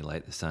going to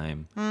emulate the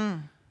same.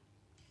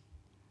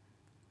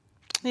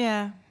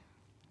 Yeah.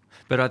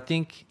 But I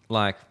think,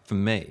 like, for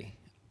me,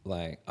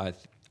 like,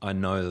 I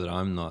know that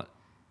I'm not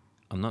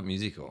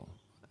musical.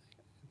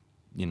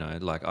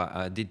 Like,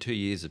 I did 2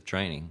 years of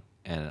training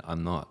and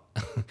I'm not.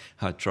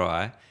 I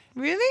try.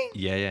 Really?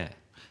 Yeah.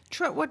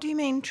 What do you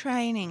mean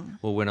training?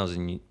 Well, when I was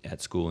at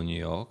school in New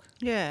York,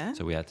 Yeah.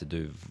 so we had to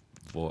do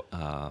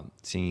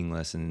singing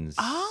lessons.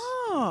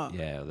 Oh.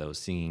 Yeah, there was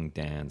singing,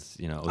 dance,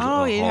 it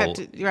was You had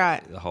to,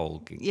 right. the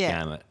whole Yeah.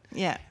 gamut.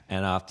 Yeah.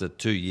 And after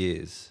 2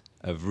 years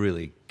of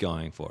really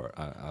going for it,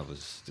 I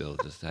was still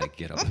just, hey,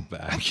 get up the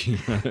back,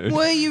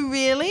 Were you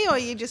really, or are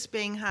you just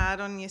being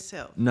hard on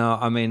yourself? No,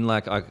 I mean,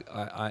 like,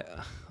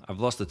 I've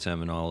lost the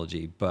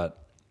terminology, but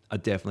I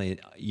definitely,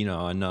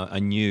 I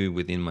knew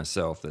within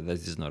myself that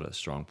this is not a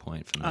strong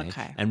point for me.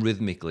 Okay. And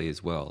rhythmically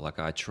as well. Like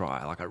I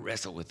try, like I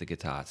wrestle with the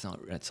guitar.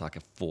 It's like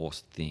a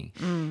forced thing.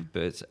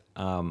 But it's,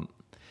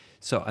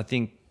 so I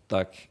think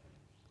like,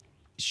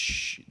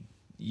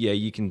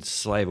 you can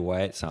slave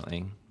away at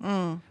something,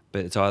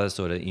 but it's either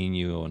sort of in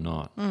you or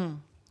not.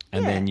 And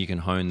then you can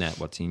hone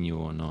what's in you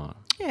or not.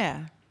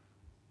 Yeah.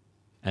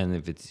 And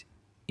if it's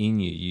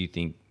in you, you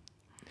think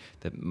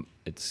that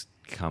it's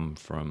come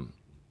from,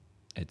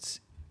 it's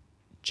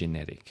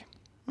genetic.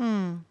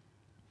 But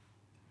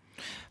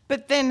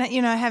then,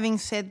 having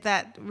said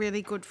that,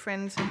 really good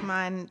friends of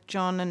mine,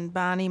 John and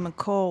Barney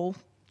McCall,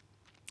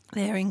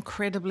 they're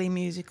incredibly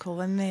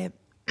musical, and their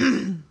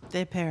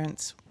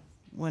parents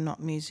were not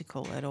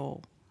musical at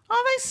all.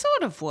 Oh, they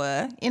sort of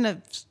were,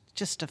 in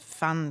just a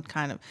fun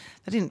kind of.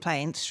 They didn't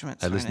play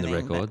instruments. They or listen to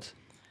anything, records.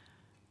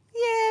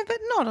 Yeah, but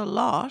not a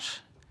lot.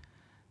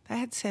 They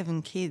had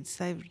 7 kids.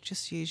 They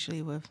just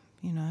usually were,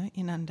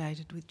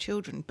 inundated with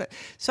children. But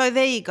so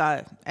there you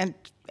go. And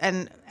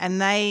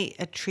they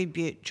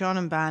attribute, John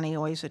and Barney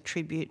always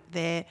attribute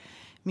their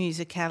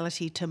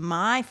musicality to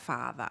my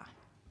father,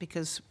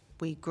 because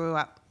we grew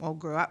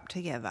up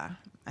together,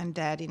 and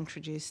Dad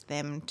introduced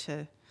them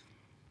to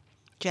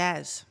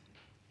jazz.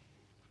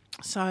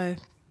 So,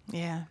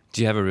 yeah.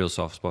 Do you have a real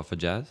soft spot for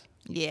jazz?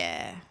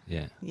 Yeah.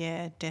 Yeah.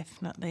 Yeah,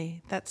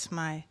 definitely. That's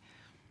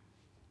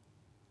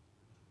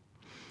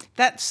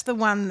the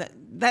one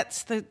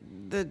that's the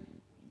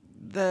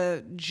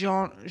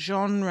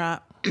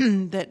genre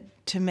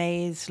that to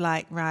me is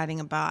like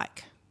riding a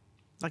bike.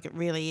 Like it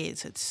really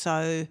is. It's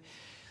so,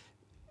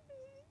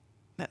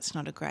 that's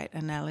not a great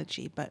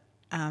analogy, but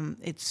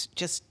it's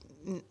just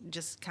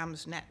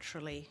comes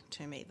naturally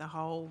to me. The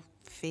whole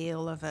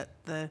feel of it,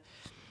 the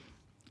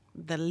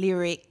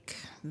lyric,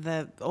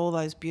 all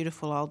those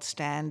beautiful old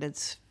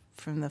standards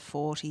from the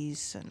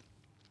 40s, and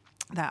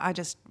that I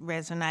just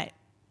resonate.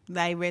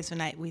 They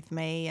resonate with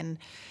me, and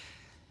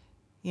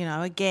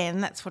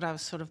again, that's what I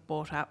was sort of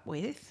brought up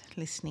with,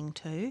 listening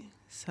to.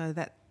 So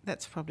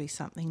that's probably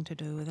something to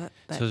do with it.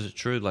 But So is it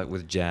true, like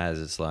with jazz,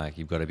 it's like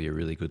you've got to be a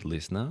really good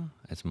listener?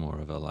 It's more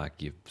of a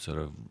like you're sort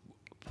of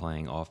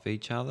playing off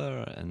each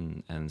other,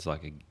 and it's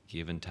like a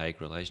give and take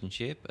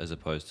relationship, as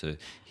opposed to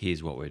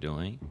here's what we're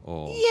doing?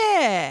 Or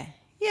yeah.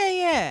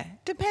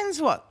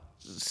 Depends what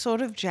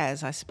sort of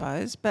jazz, I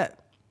suppose. But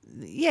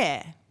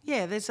yeah.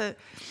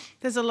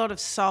 There's a lot of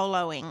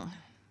soloing,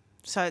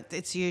 so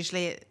it's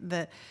usually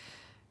the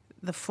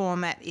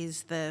format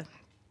is the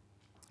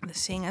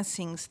singer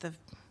sings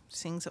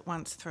it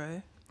once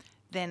through,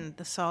 then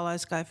the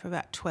solos go for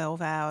about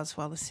 12 hours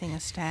while the singer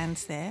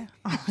stands there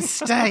on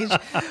stage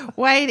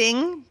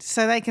waiting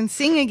so they can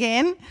sing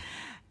again.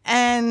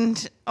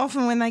 And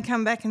often when they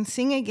come back and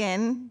sing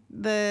again,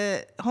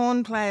 the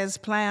horn players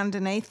play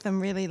underneath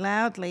them really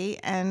loudly,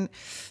 and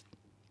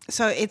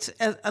so it's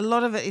a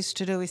lot of it is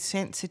to do with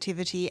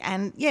sensitivity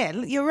and, yeah,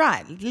 you're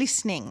right,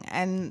 listening.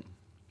 And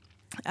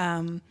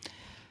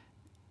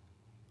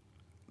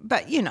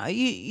but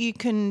you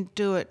can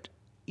do it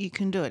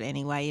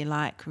any way you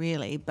like,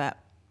 really. But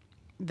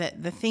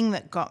the thing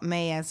that got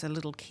me as a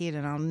little kid,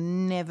 and I'll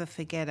never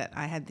forget it,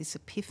 I had this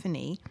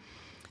epiphany.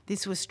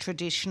 This was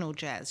traditional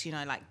jazz,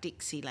 like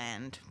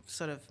Dixieland,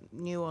 sort of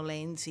New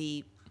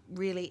Orleans-y,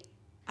 really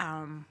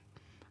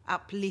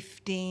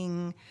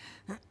uplifting.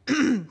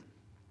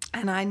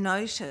 And I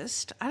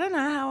noticed, I don't know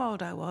how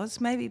old I was,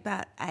 maybe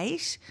about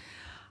 8.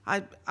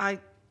 I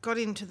got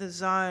into the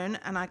zone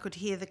and I could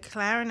hear the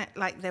clarinet,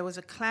 like there was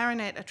a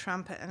clarinet, a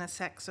trumpet and a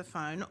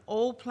saxophone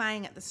all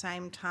playing at the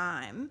same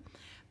time,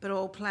 but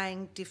all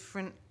playing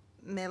different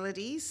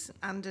melodies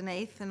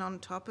underneath and on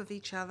top of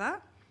each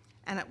other,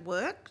 and it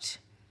worked.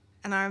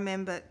 And I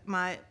remember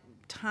my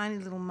tiny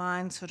little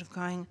mind sort of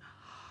going,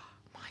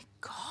 oh my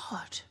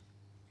God,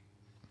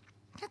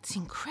 that's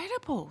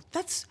incredible.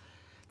 That's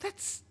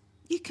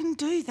you can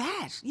do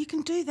that. You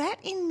can do that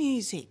in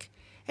music.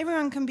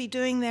 Everyone can be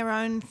doing their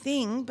own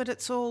thing, but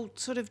it's all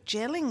sort of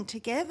gelling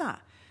together.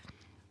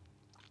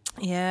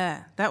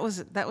 Yeah, that was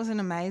an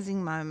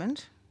amazing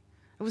moment.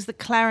 It was the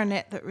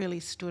clarinet that really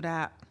stood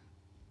out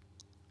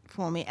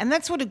for me. And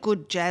that's what a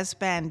good jazz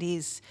band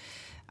is,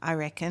 I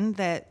reckon,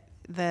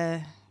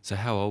 So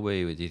how old were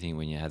you, do you think,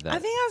 when you had that? I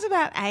think I was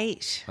about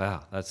 8.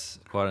 Wow, that's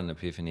quite an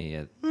epiphany.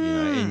 You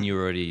know, and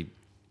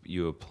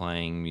you were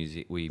playing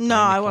music. Were you playing No,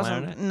 the I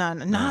clarinet?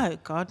 wasn't. No,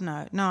 God,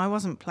 no. No, I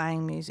wasn't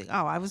playing music.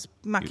 Oh, I was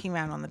mucking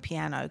around on the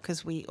piano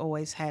because we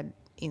always had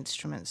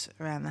instruments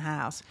around the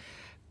house.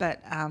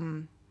 But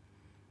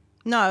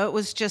no, it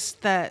was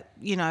just that,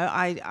 you know,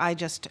 I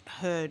just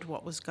heard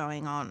what was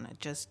going on. It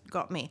just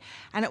got me.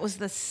 And it was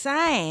the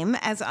same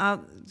as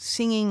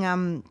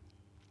singing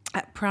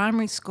at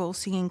primary school,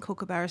 singing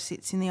Kookaburra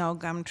Sits in the Old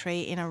Gum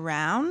Tree in a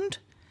round,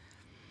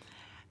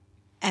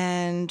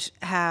 and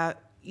how,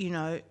 you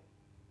know,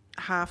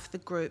 half the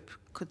group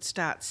could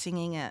start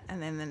singing it,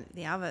 and then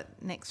the other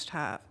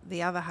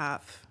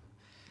half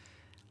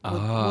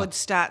would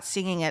start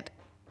singing it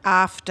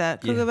after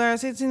Kookaburra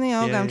Sits in the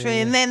Old Gum Tree,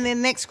 and then the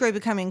next group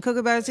would come in,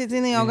 Kookaburra Sits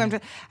in the Old Gum Tree,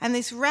 and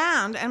this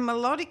round, and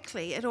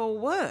melodically it all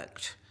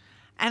worked,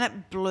 and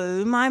it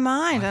blew my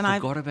mind. I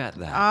forgot about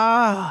that.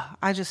 Oh,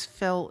 I just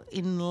fell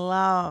in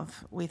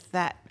love with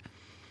that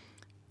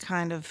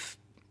kind of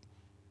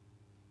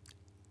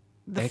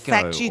the Echo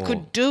fact you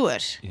could do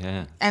it.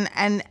 Yeah.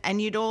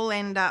 And you'd all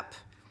end up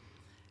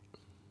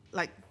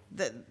like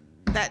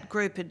that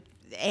group would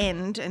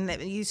end, and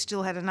that you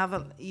still had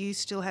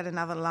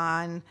another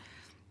line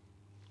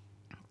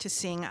to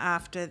sing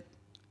after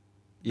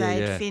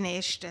they'd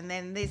finished, and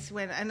then this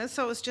went, and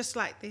so it was just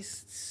like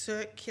this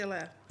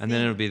circular And thing.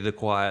 then it'll be the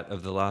quiet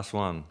of the last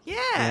one.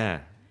 Yeah.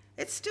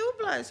 It still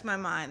blows my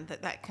mind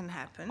that can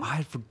happen. I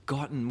had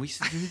forgotten. We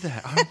used to do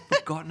that. I had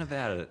forgotten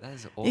about it. That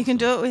is awesome. You can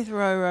do it with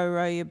Row, Row,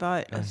 Row Your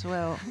Boat as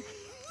well.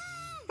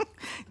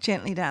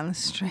 Gently down the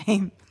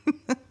stream.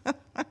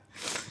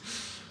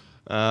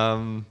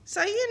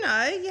 So, you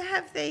know, you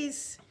have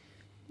these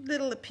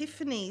little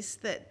epiphanies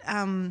that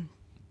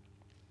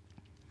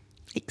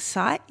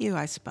excite you,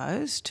 I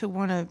suppose, to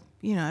want to,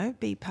 you know,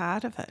 be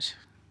part of it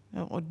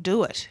or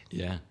do it.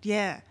 Yeah.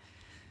 Yeah.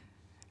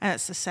 And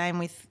it's the same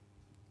with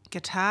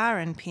guitar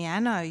and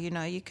piano. You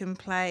know, you can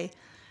play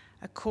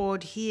a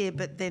chord here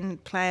but then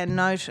play a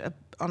note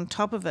on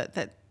top of it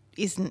that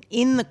isn't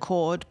in the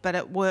chord, but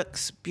it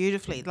works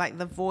beautifully, like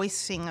the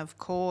voicing of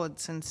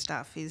chords and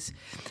stuff is.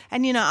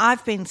 And, you know,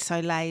 I've been so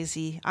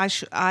lazy.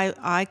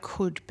 I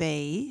could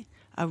be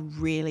a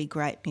really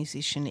great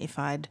musician if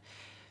I'd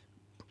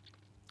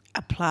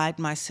applied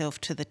myself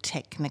to the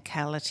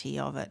technicality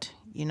of it,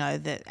 you know,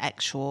 the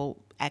actual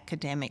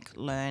academic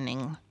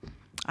learning.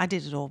 I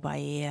did it all by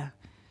ear.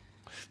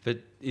 But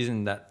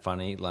isn't that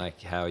funny,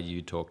 like how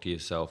you talk to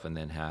yourself and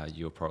then how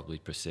you're probably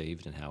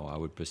perceived and how I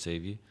would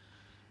perceive you?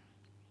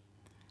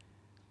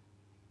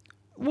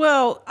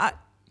 Well,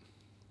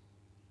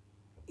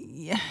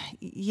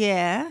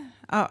 yeah.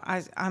 Oh,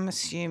 I'm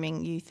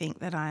assuming you think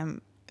that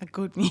I'm a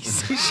good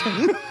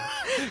musician.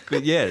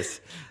 Good, yes.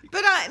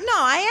 But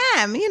I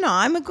am. You know,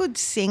 I'm a good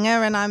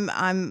singer, and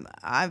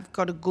I've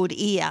got a good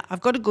ear.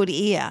 I've got a good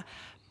ear,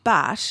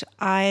 but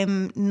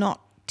I'm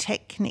not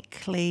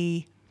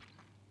technically.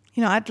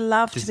 You know, I'd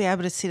love to be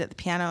able to sit at the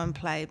piano and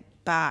play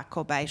Bach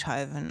or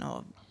Beethoven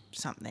or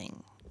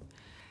something,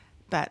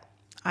 but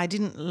I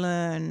didn't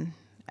learn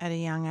at a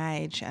young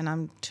age, and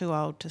I'm too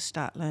old to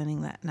start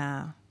learning that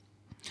now.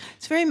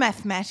 It's very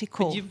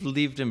mathematical. But you've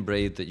lived and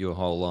breathed it your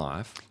whole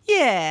life.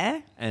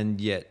 Yeah.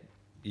 And yet,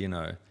 you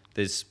know,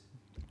 there's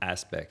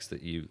aspects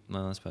that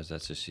well, I suppose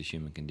that's just a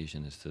human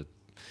condition, is to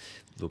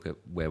look at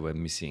where we're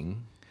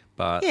missing.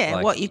 But yeah,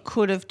 like, what you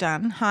could have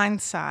done,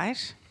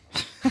 hindsight.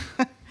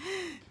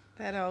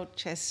 That old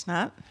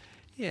chestnut.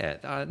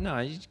 Yeah, no,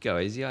 you go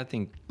easy. I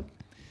think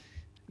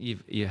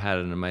you had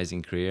an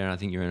amazing career, and I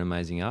think you're an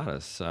amazing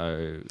artist.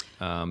 So,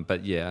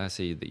 but yeah, I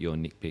see that you're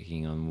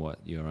nitpicking on what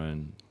your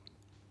own.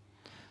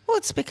 Well,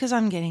 it's because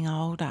I'm getting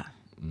older.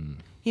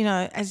 You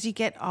know, as you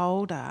get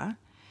older,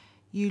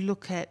 you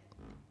look at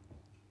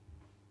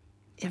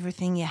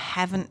everything you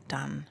haven't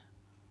done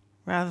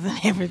rather than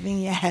everything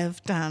you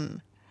have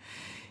done.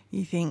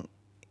 You think,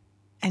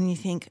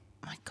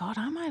 my God,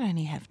 I might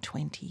only have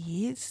 20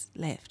 years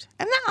left.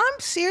 And I'm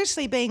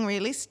seriously being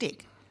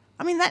realistic.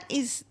 I mean, that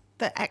is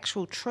the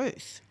actual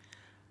truth.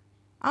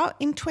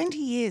 In 20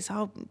 years,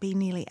 I'll be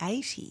nearly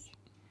 80.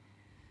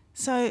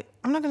 So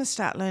I'm not going to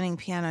start learning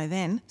piano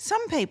then.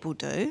 Some people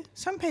do.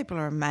 Some people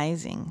are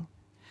amazing.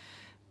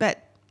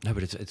 But No,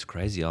 but it's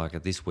crazy.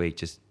 Like this week,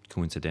 just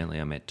coincidentally,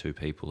 I met two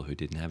people who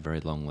didn't have very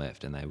long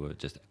left, and they were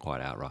just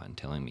quite outright in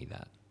telling me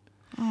that.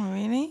 Oh,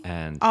 really?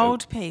 And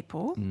Old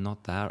people?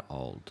 Not that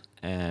old.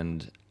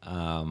 And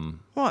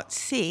What,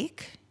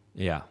 sick?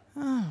 yeah.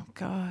 Oh,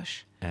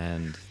 gosh.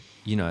 And,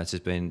 you know, it's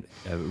just been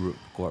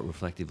quite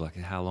reflective, like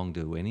how long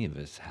do any of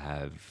us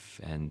have?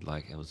 And,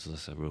 like, it was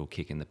just a real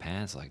kick in the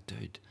pants, like,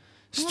 dude,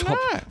 stop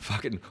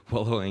fucking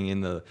wallowing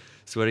in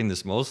sweating the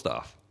small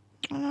stuff.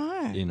 I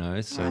know. You know,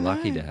 so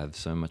lucky to have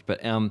so much.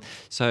 But,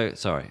 so,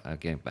 sorry,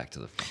 again, back to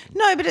the fucking...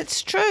 No, but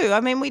it's true.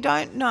 I mean, we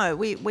don't know.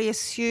 We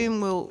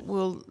assume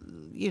we'll,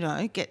 you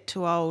know, get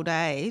to old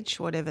age,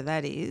 whatever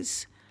that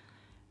is.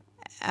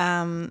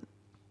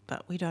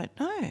 But we don't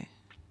know.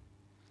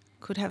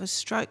 Could have a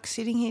stroke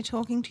sitting here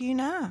talking to you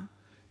now.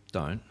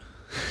 Don't.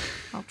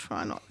 I'll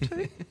try not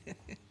to.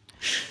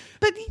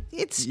 But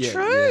it's Yeah,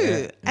 true.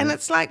 yeah, And yeah.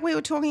 it's like we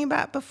were talking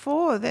about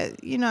before,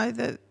 that, you know,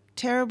 the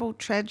terrible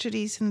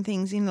tragedies and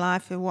things in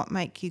life are what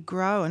make you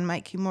grow and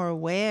make you more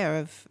aware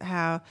of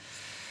how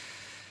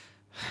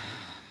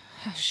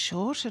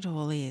short it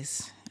all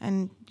is.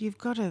 And you've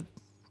got to...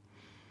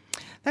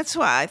 That's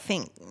why I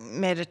think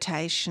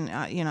meditation,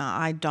 you know,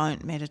 I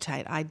don't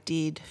meditate. I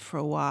did for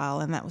a while,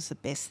 and that was the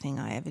best thing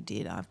I ever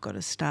did. I've got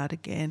to start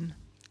again.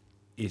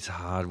 It's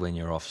hard when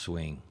you're off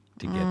swing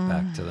to get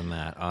back to the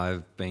mat.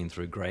 I've been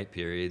through great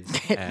periods.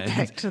 Get and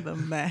back to the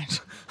mat.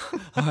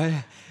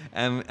 I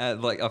am,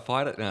 like, I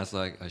fight it now. It's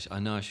like, I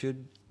know I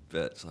should,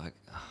 but it's like,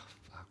 oh,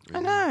 fuck,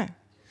 really? I know.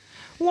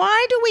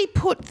 Why do we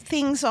put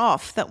things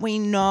off that we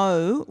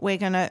know we're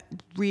going to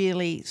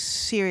really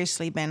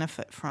seriously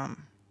benefit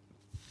from?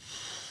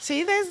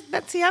 See,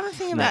 that's the other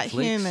thing about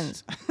Netflix.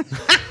 humans.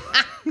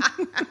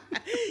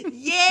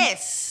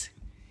 Yes.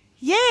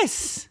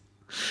 Yes.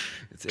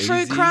 It's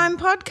True easy. crime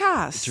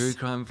podcast. True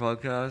crime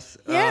podcast.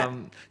 Yeah.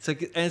 So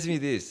answer me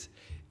this.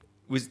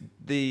 Was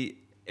the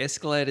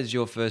Escalators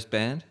your first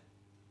band?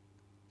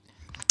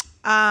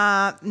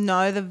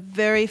 No, the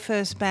very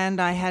first band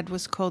I had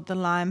was called the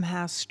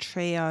Limehouse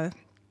Trio.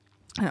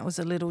 And it was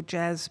a little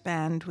jazz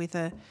band with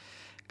a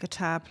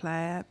guitar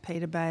player,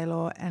 Peter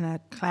Baylor, and a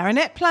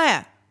clarinet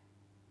player,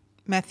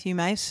 Matthew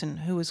Mason,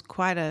 who was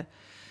quite a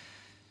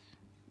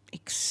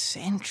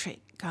eccentric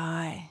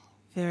guy,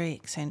 very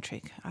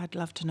eccentric. I'd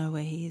love to know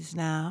where he is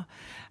now.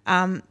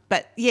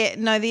 But yeah,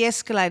 no, the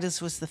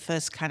Escalators was the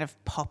first kind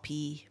of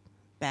poppy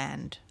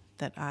band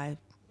that I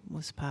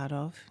was part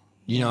of.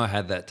 You know, I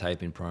had that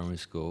tape in primary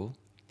school.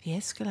 The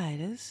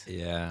Escalators?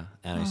 Yeah,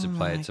 and I used to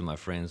play it to my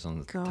friends on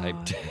the tape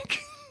God. deck.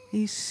 Are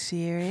you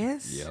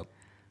serious? Yep.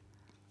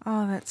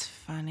 Oh, that's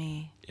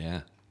funny.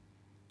 Yeah.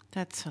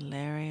 That's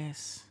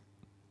hilarious.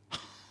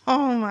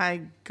 Oh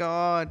my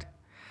God.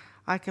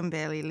 I can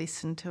barely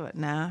listen to it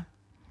now.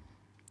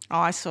 Oh,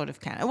 I sort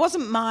of can. It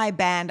wasn't my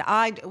band.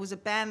 It was a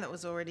band that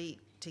was already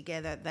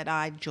together that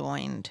I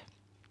joined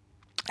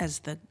as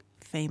the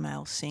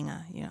female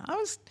singer. You know, I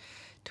was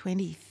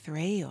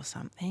 23 or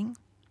something.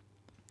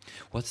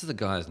 What's the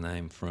guy's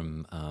name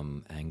from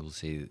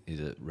Anglesey? Is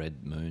it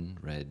Red Moon?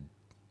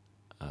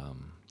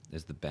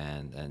 There's the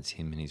band, and it's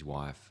him and his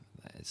wife.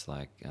 It's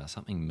like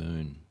something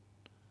Moon.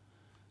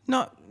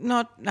 Not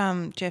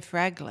Jeff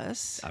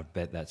Raglas. I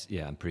bet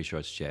I'm pretty sure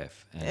it's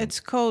Jeff. And It's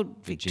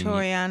called Virginia.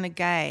 Victoriana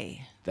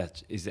Gay.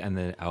 And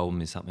the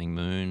album is something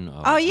Moon.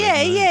 Or Oh, Red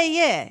yeah,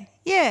 Moon.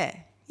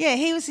 yeah.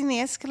 He was in the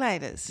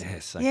Escalators.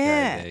 Yes, okay,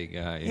 yeah. there you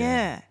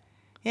go.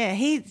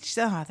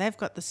 Yeah. They've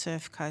got the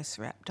Surf Coast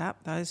wrapped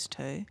up, those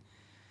two.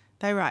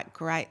 They write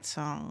great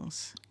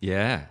songs.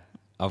 Yeah.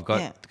 I've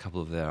got Yeah. a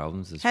couple of their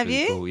albums. It's Have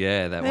pretty you? Cool.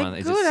 Yeah, that They're one.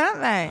 Is good, it, aren't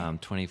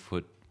they?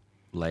 20-foot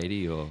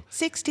lady or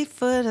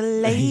 60-foot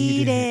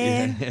lady.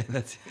 yeah,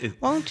 that's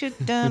it. Won't you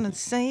down and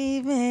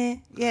save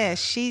me? Yeah,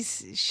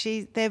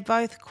 they're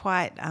both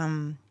quite,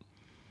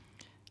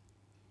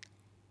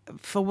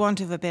 for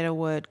want of a better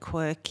word,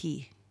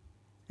 quirky.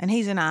 And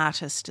he's an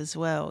artist as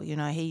well. You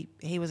know,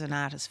 he was an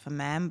artist for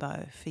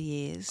Mambo for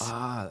years.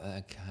 Ah,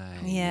 okay.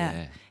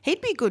 Yeah.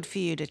 He'd be good for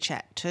you to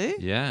chat to.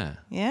 Yeah.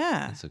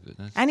 Yeah. That's a good.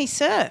 And he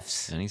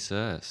surfs. And he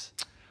surfs.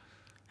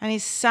 And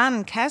his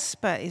son,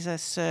 Casper, is a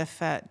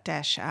surfer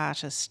 /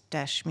 artist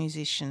 /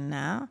 musician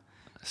now.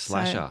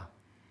 Slasher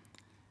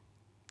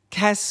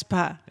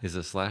Casper. is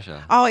a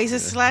slasher. Oh, he's a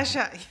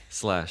slasher.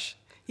 Slash.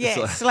 Yeah,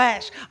 Slash.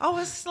 slash. Oh,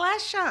 a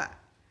slasher.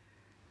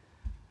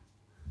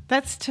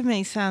 That's, to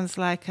me, sounds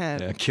like a...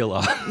 Yeah,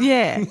 killer.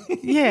 Yeah,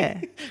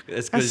 yeah.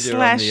 That's A because you're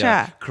on the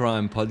slasher.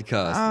 crime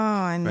podcast.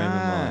 Oh, I Frame of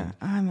know. mind.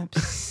 I'm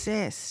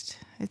obsessed.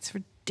 It's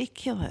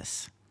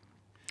ridiculous.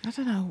 I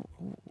don't know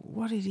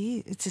what it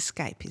is. It's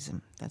escapism.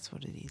 That's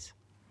what it is.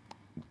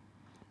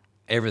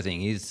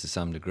 Everything is to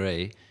some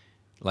degree.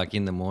 Like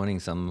in the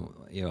morning,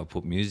 I'll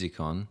put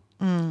music on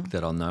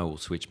that I know will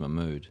switch my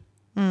mood.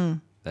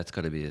 That's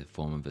got to be a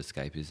form of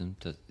escapism,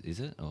 is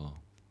it? Or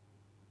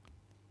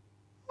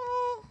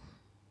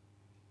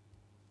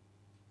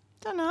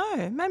Don't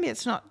know. Maybe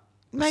it's not.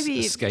 Maybe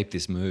escape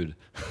this mood.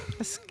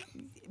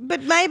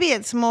 but maybe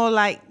it's more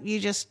like you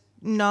just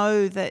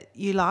know that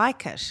you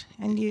like it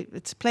and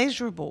it's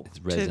pleasurable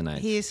It resonates,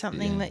 to hear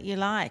something yeah. that you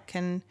like.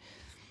 And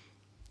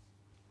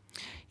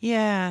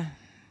Yeah.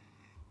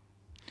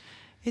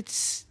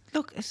 It's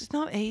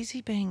not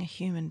easy being a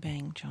human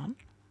being, John.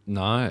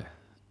 No.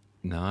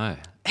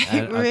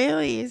 It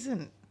really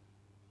isn't.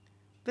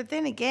 But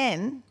then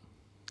again,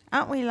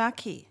 aren't we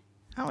lucky?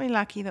 Aren't we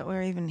lucky that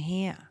we're even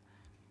here?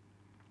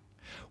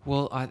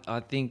 Well, I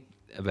think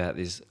about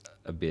this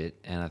a bit,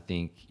 and I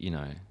think,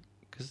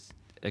 because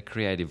a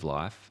creative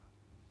life,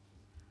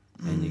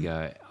 and you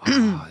go,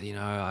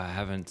 I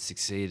haven't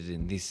succeeded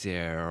in this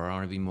area, or I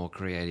want to be more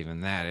creative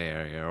in that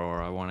area,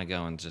 or I want to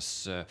go and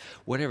just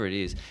whatever it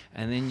is.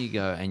 And then you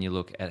go and you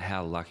look at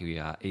how lucky we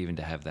are even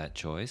to have that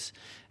choice.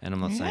 And I'm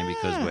not saying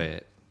because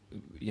we're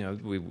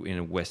in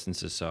a Western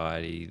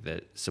society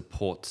that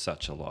supports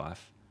such a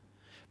life,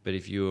 but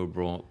if you were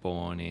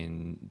born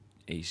in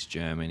East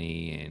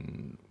Germany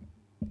and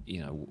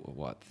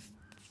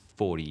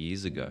 40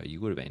 years ago,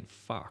 you would have been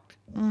fucked.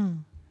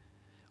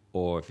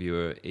 Or if you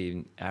were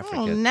in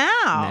Africa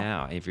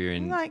now, if you're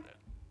in like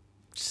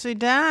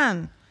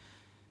Sudan,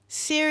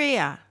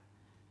 Syria,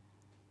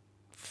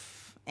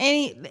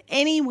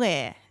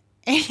 anywhere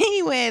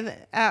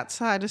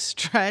outside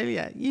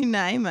Australia, you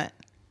name it.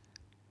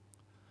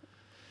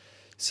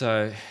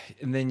 So,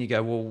 and then you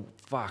go, well,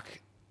 fuck.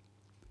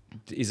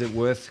 Is it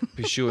worth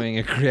pursuing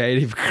a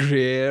creative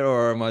career,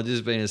 or am I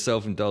just being a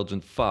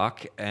self-indulgent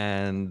fuck?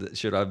 And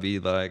should I be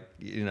I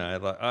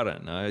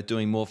don't know,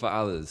 doing more for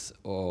others,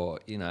 or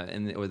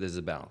or there's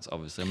a balance.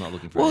 Obviously, I'm not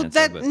looking for an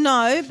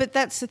answer. But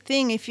that's the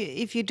thing. If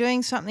you're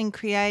doing something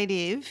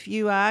creative,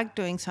 you are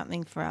doing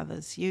something for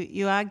others.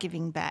 You are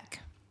giving back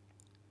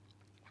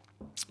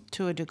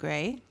to a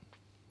degree.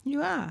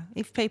 You are.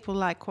 If people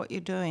like what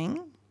you're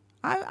doing,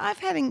 I've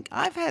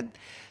had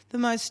the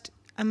most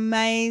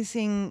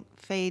amazing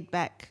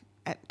feedback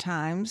at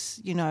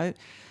times.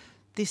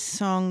 This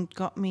song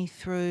got me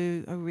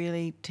through a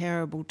really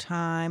terrible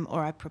time,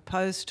 or I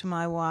proposed to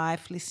my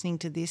wife listening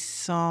to this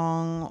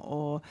song,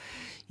 or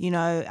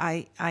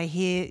I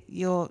hear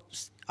your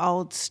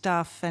old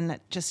stuff and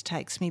it just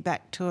takes me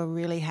back to a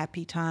really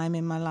happy time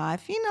in my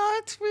life.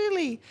 It's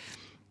really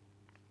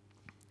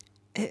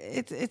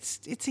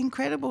it's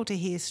incredible to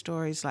hear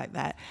stories like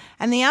that.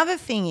 And the other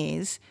thing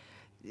is,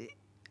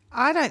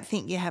 I don't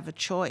think you have a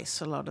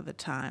choice a lot of the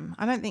time.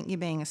 I don't think you're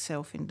being a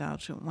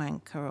self-indulgent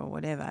wanker or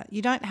whatever.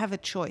 You don't have a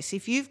choice.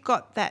 If you've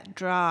got that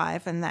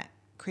drive and that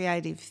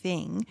creative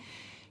thing,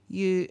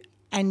 you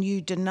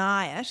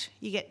deny it,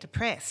 you get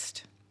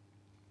depressed.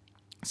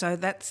 So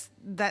that's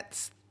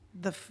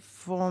the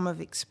form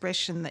of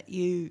expression that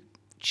you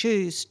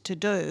choose to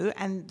do,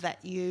 and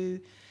that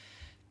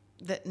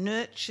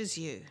nurtures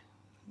you.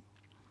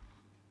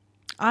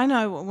 I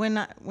know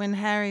when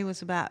Harry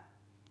was about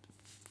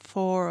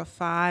 4 or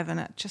 5, and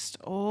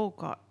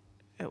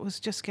it was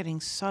just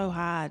getting so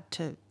hard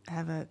to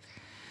have a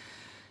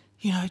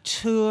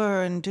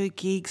tour and do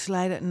gigs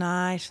late at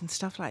night and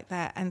stuff like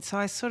that. And so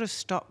I sort of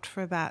stopped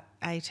for about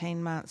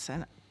 18 months,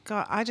 and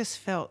God, I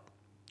just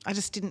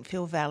didn't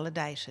feel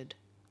validated,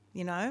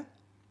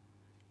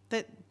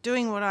 that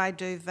doing what I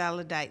do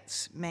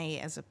validates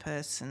me as a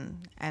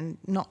person, and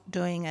not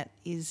doing it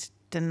is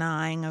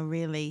denying a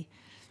really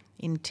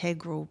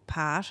integral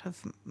part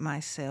of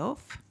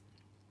myself.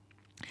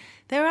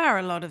 There are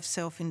a lot of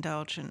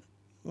self-indulgent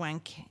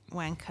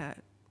wanker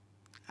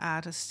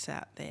artists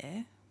out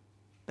there,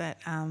 but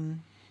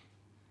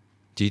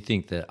do you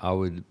think that I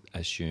would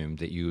assume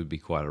that you would be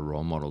quite a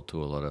role model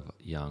to a lot of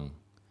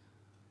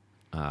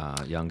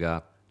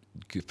younger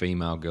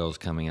female girls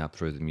coming up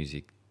through the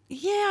music?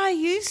 Yeah, I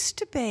used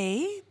to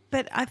be,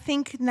 but I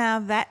think now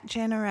that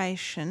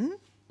generation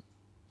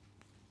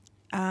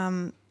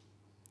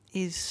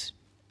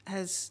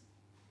has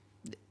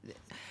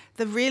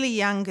the really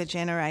younger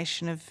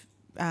generation of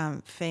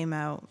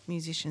female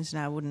musicians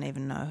now wouldn't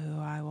even know who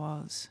I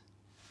was.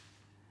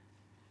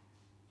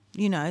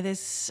 There's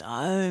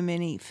so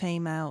many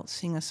female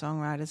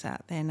singer-songwriters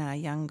out there now,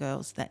 young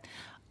girls that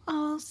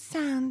all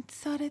sound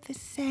sort of the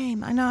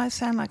same. I know I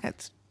sound like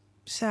it's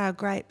sour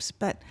grapes,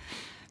 but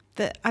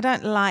I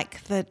don't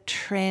like the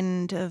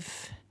trend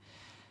of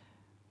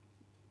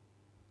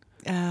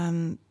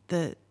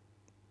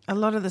a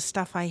lot of the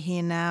stuff I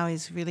hear now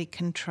is really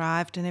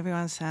contrived and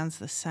everyone sounds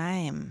the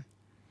same.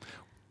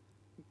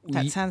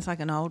 That sounds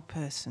like an old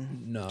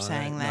person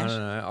saying that.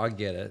 No, I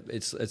get it.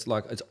 It's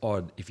like, it's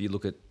odd. If you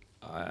look at,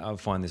 I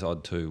find this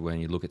odd too, when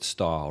you look at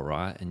style,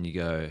 right? And you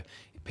go,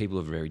 people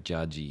are very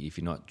judgy if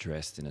you're not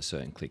dressed in a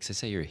certain clique. So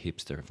say you're a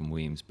hipster from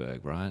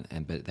Williamsburg, right?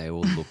 But they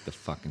all look the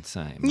fucking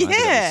same. Right? Yeah. They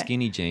got the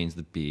skinny jeans,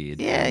 the beard.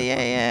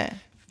 Yeah.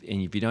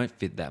 And if you don't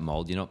fit that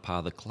mold, you're not part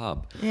of the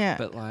club. Yeah.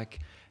 But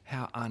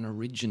how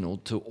unoriginal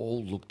to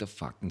all look the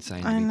fucking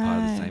same to be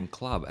part of the same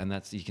club. And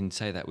you can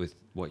say that with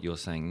what you're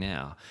saying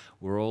now.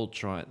 We're all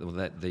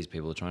these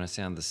people are trying to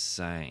sound the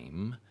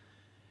same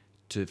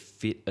to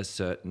fit a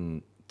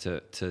certain,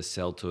 to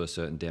sell to a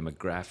certain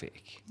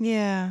demographic.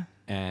 Yeah.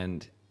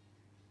 And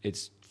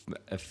it's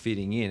a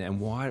fitting in. And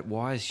why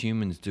as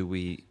humans do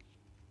we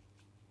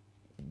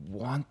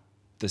want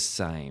the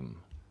same?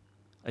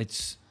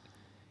 It's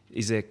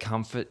is there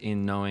comfort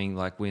in knowing,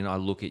 like, when I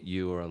look at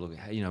you or I look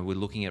at, we're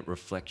looking at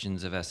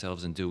reflections of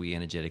ourselves, and do we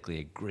energetically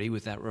agree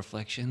with that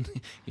reflection,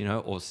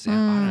 or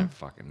sound? I don't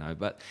fucking know,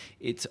 but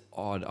it's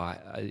odd.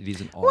 It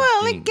is an odd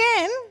Well, thing.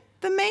 again,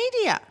 the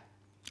media.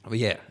 Well,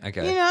 yeah,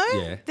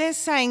 okay. They're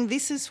saying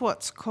this is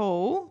what's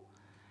cool.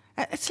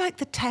 It's like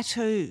the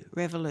tattoo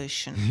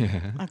revolution.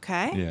 Yeah.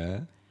 Okay? Yeah.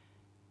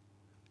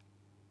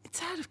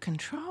 It's out of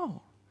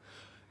control.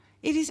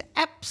 It is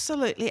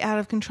absolutely out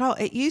of control.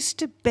 It used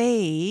to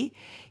be,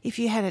 if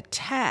you had a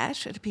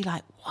tat, it'd be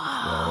like,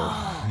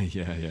 wow.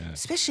 Yeah.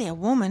 Especially a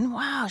woman,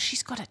 wow,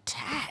 she's got a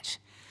tat.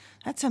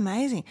 That's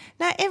amazing.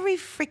 Now, every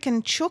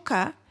freaking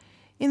chooker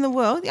in the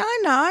world,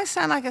 I know I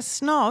sound like a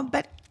snob,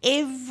 but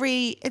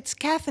it's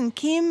Kath and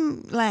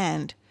Kim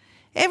land.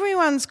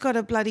 Everyone's got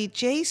a bloody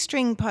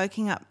G-string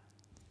poking up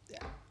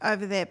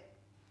over their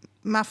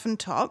muffin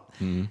top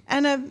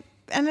and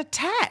a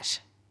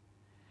tat.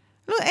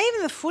 Look,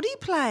 even the footy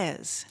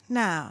players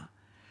now.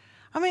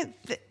 I mean,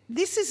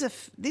 this is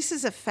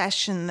a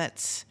fashion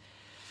that's.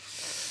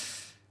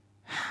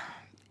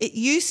 It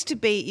used to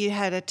be you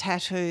had a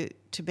tattoo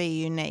to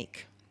be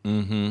unique.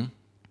 Mm-hmm.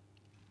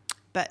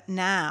 But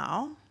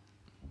now,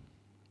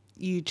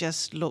 you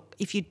just look.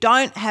 If you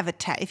don't have a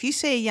tat, if you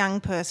see a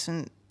young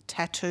person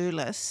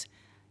tattooless,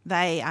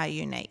 they are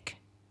unique.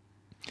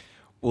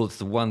 Well, it's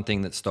the one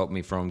thing that stopped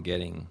me from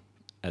getting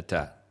a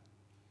tat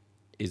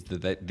is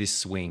this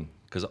swing,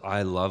 because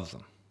I love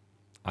them.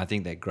 I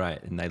think they're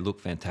great and they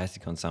look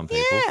fantastic on some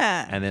people.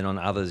 Yeah. And then on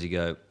others you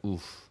go,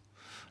 oof,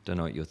 don't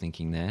know what you're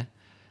thinking there.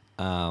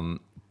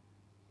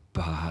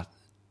 But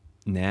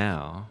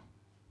now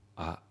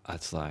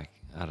it's like,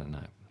 I don't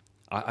know.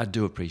 I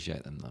do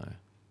appreciate them though.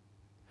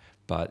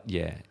 But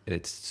yeah,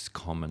 it's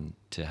common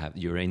to have,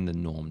 you're in the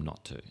norm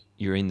not to.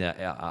 You're in the,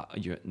 I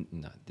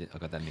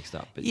got that mixed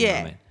up. But you know what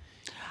I mean?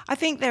 I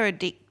think they're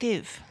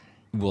addictive.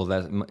 Well,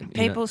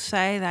 people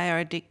say they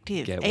are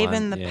addictive. Get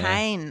Even one, the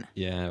pain.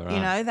 Yeah,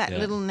 right. That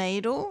little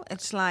needle,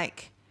 it's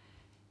like,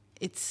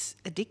 it's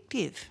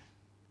addictive.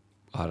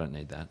 I don't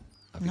need that.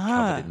 I'll be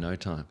covered in no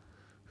time.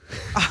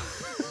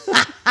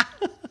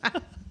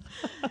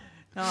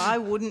 No, I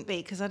wouldn't be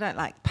because I don't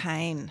like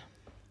pain.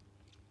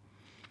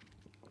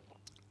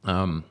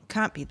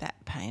 Can't be that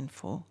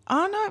painful.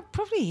 Oh, no, it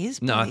probably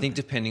is. No, I think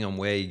depending on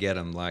where you get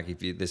them, like if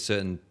there's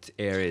certain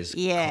areas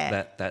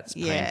that's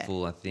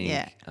painful, I think.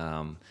 Yeah.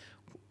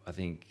 I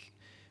think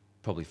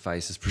probably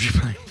face is pretty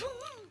painful.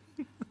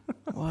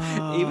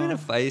 Wow. Even a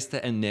face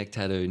and neck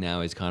tattoo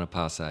now is kind of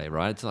passe,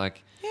 right? It's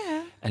like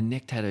a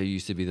neck tattoo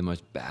used to be the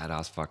most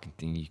badass fucking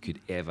thing you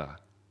could ever.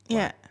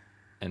 Yeah.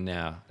 And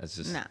now it's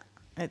just... No,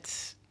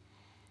 it's...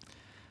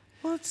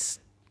 Well,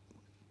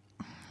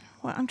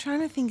 I'm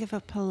trying to think of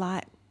a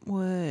polite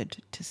word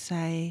to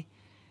say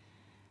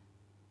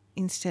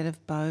instead of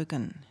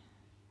bogan.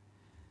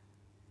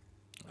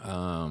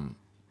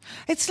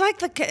 It's like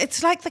the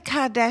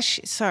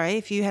Kardashian. Sorry,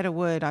 if you had a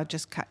word, I'd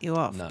just cut you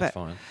off. No, but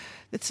fine.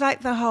 It's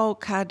like the whole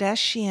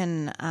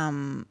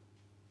Kardashian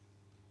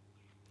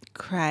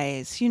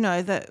craze,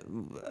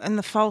 and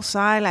the false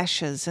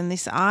eyelashes and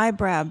this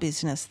eyebrow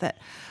business that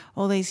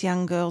all these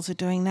young girls are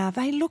doing now.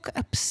 They look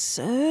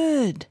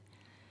absurd.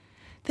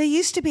 There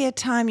used to be a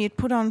time you'd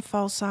put on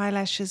false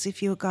eyelashes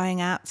if you were going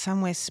out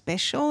somewhere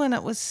special and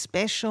it was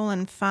special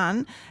and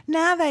fun.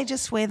 Now they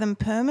just wear them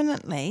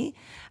permanently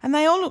and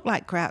they all look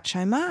like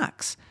Groucho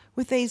Marx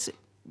with these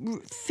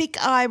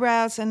thick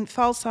eyebrows and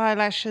false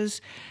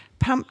eyelashes,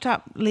 pumped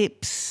up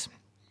lips.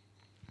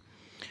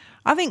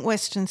 I think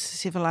Western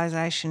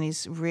civilization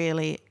is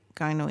really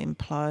going to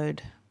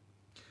implode.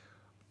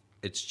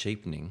 It's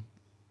cheapening.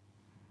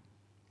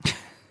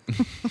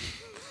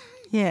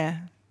 Yeah.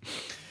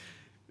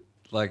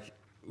 Like,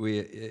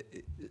 we're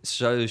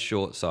so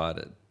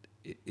short-sighted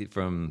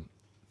from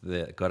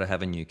the got to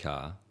have a new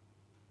car,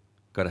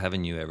 got to have a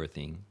new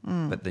everything,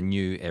 but the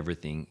new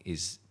everything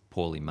is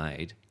poorly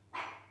made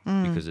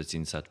because it's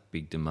in such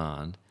big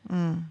demand.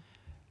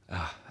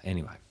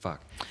 Anyway,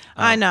 fuck.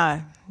 I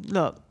know.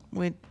 Look,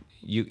 all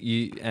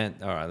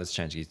right, let's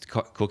change it.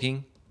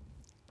 Cooking?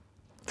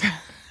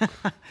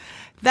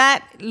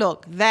 That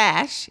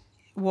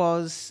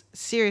was,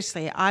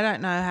 seriously, I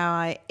don't know how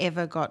I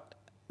ever got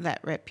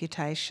that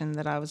reputation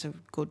that I was a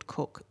good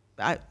cook,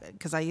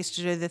 because I used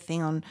to do the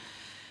thing on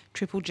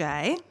Triple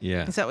J.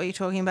 Yeah. Is that what you're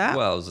talking about?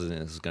 Well, I was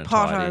going to tie it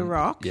Potto in.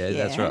 Rock. Yeah,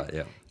 that's right,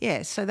 yeah.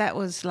 Yeah, so that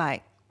was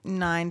like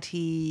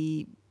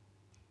between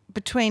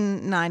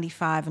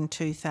 95 and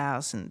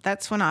 2000.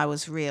 That's when I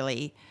was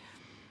really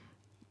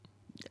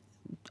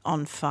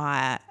on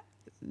fire.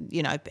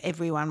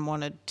 Everyone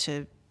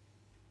wanted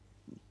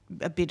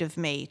a bit of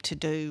me to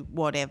do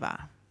whatever.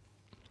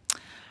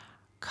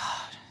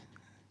 God,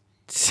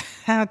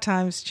 how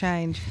times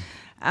change.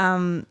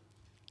 And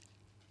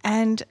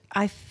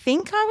I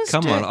think I was...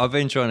 Come on, I've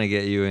been trying to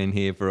get you in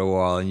here for a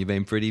while and you've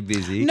been pretty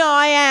busy. No,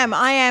 I am.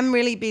 I am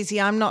really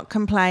busy. I'm not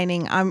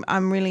complaining.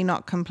 I'm really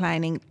not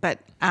complaining. But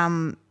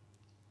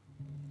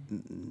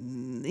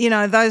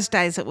those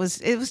days it was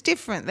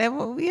different. There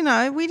were,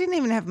 we didn't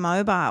even have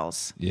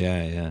mobiles.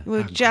 Yeah. We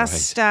were Oh, just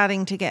great.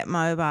 starting to get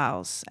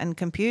mobiles and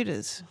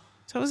computers.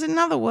 So it was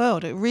another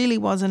world. It really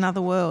was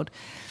another world.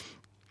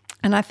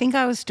 And I think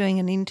I was doing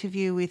an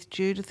interview with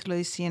Judith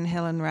Lucy and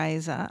Helen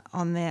Razor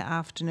on their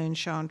afternoon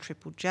show on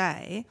Triple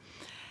J.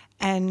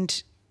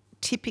 And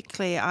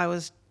typically I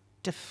was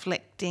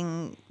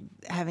deflecting,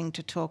 having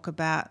to talk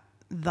about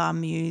the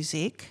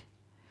music.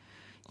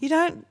 You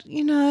don't,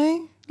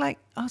 like,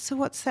 oh, so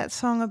what's that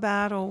song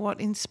about, or what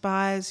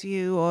inspires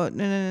you, or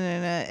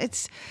no.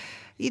 It's,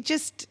 you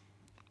just,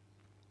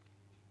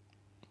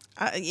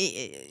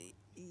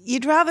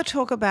 you'd rather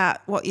talk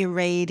about what you're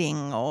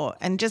reading,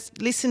 and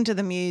just listen to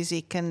the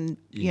music and,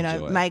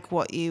 Enjoy it. make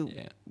what you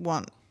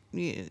want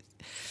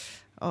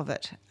of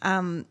it.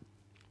 And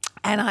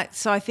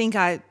I think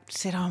I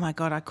said, oh my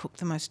God, I cooked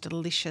the most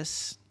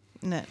delicious,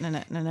 I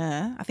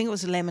think it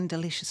was lemon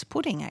delicious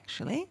pudding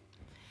actually.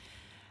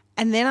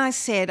 And then I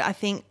said, I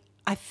think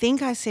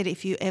I said,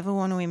 if you ever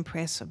want to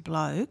impress a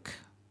bloke,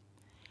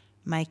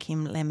 make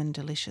him lemon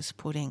delicious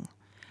pudding.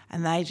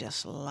 And they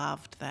just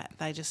loved that.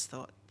 They just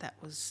thought that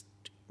was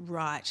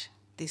right.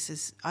 This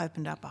has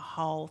opened up a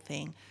whole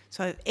thing.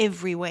 So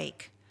every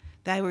week,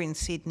 they were in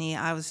Sydney,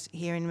 I was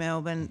here in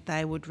Melbourne,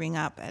 they would ring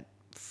up at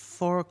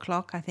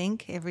 4:00, I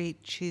think, every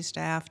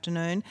Tuesday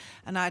afternoon,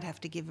 and I'd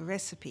have to give a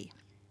recipe.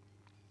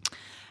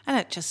 And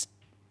it just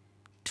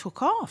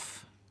took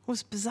off. It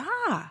was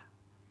bizarre.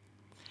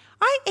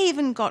 I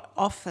even got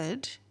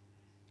offered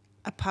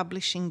a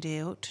publishing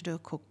deal to do a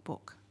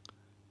cookbook.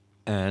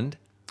 And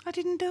I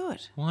didn't do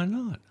it why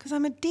not? because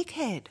I'm a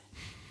dickhead.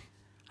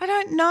 I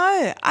don't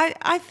know.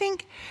 I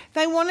think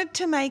they wanted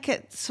to make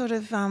it sort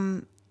of,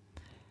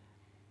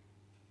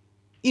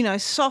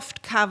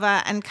 soft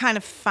cover and kind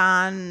of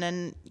fun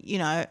and,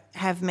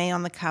 have me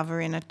on the cover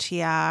in a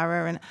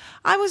tiara. And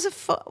I was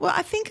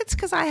I think it's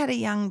because I had a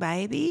young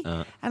baby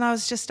and I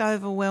was just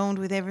overwhelmed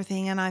with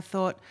everything. And I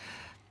thought,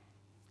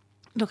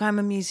 look, I'm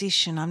a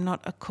musician. I'm not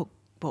a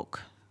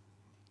cookbook.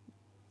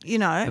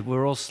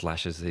 We're all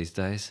slashers these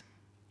days.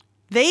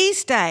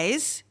 These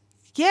days,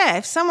 yeah,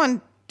 if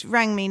someone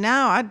rang me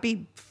now, I'd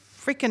be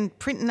freaking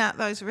printing out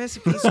those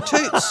recipes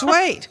toot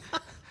sweet.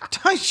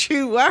 Don't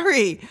you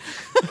worry.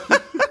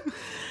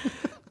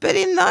 But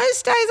in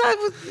those days,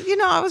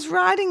 I was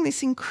riding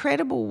this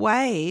incredible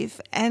wave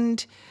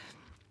and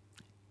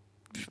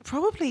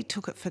probably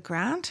took it for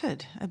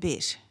granted a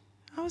bit.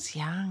 I was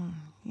young,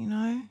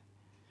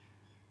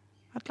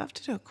 I'd love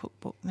to do a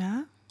cookbook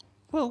now.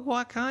 Well,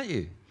 why can't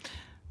you?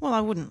 Well,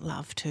 I wouldn't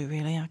love to,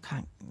 really. I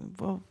can't.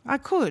 Well, I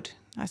could,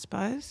 I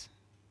suppose,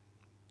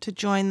 to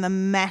join the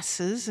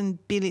masses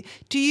and Billy.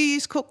 Do you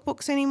use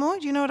cookbooks anymore?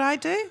 Do you know what I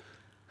do?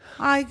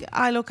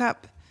 I look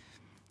up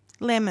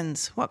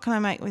lemons. What can I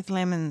make with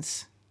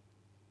lemons?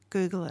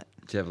 Google it.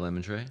 Do you have a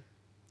lemon tree?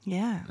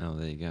 Yeah. Oh,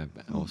 there you go.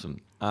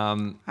 Awesome.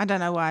 I don't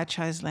know why I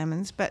chose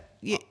lemons, but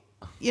you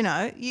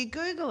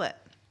Google it.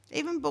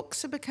 Even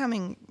books are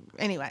becoming.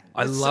 Anyway.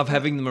 I love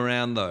having them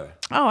around though.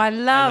 Oh, I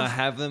love. And I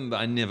have them, but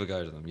I never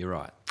go to them. You're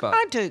right. But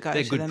I do go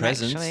they're to good them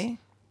presents. actually.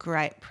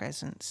 Great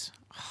presents.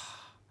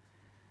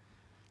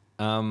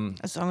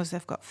 As long as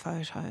they've got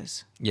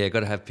photos. Yeah,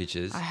 got to have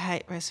pictures. I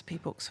hate recipe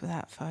books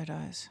without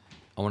photos.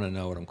 I want to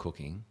know what I'm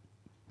cooking.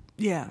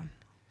 Yeah.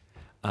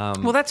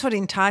 Well, that's what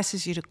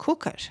entices you to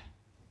cook it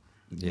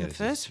Yeah, in the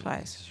first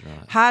place. This is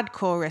right.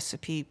 Hardcore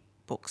recipe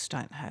books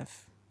don't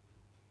have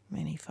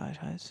many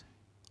photos.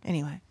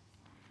 Anyway.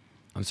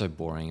 I'm so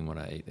boring in what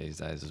I eat these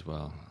days as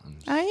well.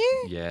 Are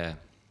you? Yeah.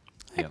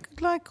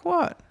 Like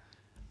what?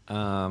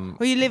 Well,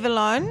 you live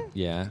alone?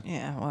 Yeah.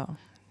 Yeah, well,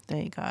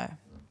 there you go.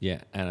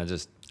 Yeah, and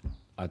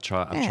I've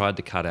tried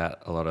to cut out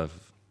a lot of,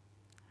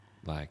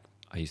 like,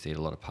 I used to eat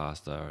a lot of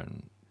pasta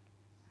and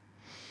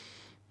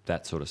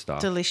that sort of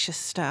stuff. Delicious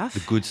stuff. The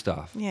good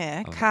stuff.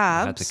 Yeah, I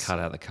carbs. had to cut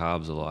out the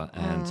carbs a lot,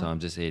 and so I'm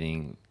just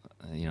eating,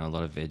 a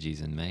lot of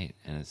veggies and meat,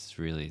 and it's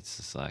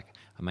just like,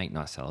 I make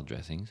nice salad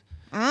dressings,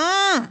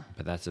 but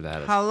that's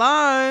about it.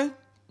 Hello.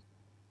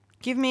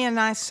 Give me a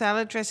nice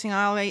salad dressing.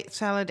 I'll eat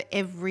salad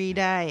every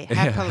day,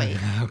 happily.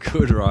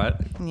 Good, right?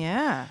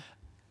 Yeah.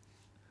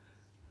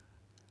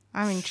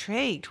 I'm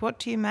intrigued. What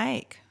do you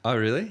make? Oh,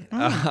 really?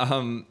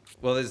 Well,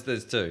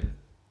 there's two,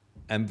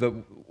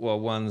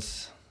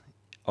 one's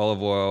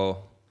olive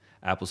oil,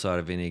 apple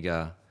cider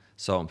vinegar,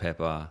 salt and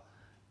pepper,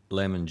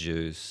 lemon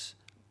juice,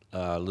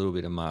 a little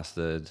bit of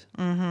mustard,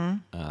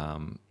 and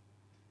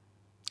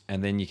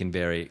then you can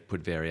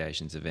put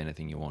variations of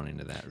anything you want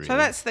into that. Really. So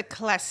that's the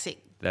classic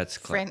That's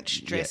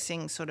French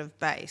dressing sort of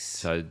base.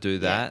 So do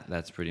that.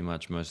 That's pretty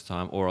much most of the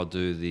time. Or I'll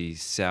do the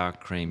sour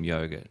cream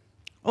yogurt.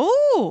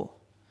 Oh.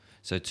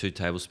 So 2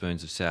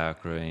 tablespoons of sour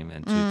cream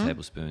and 2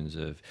 tablespoons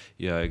of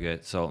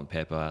yogurt, salt and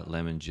pepper,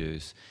 lemon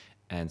juice,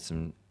 and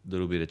some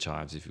little bit of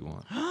chives if you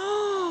want.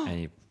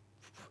 And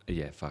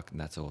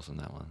that's awesome,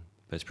 that one.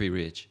 But it's pretty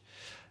rich.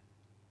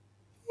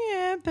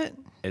 Yeah, but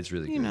It's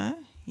really good.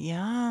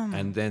 Yum.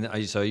 And then I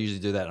usually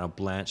do that, and I'll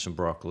blanch some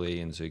broccoli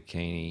and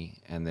zucchini,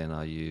 and then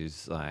I'll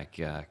use like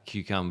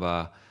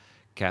cucumber,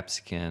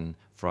 capsicum,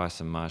 fry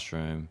some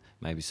mushroom,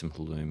 maybe some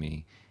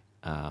halloumi.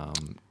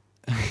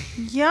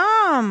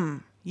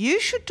 Yum. You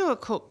should do a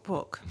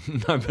cookbook.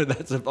 No, but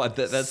that's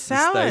the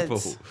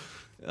Salads.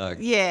 staple.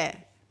 Yeah.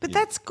 But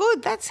that's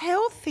good. That's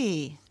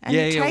healthy and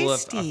tasty. Well,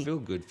 I feel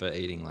good for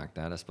eating like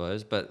that, I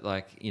suppose. But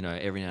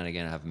every now and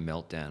again I have a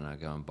meltdown and I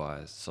go and buy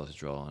a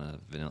sausage roll and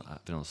a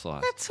vanilla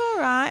slice. That's all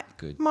right.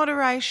 Good.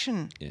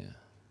 Moderation. Yeah.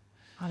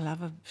 I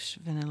love a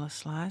vanilla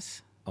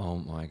slice. Oh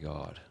my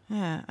God.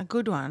 Yeah, a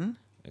good one.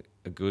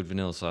 A good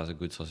vanilla slice, a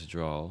good sausage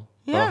roll.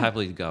 But Yeah. I'll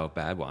happily go a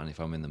bad one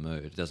if I'm in the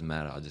mood. It doesn't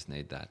matter. I just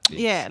need that.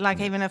 fix. Yeah, like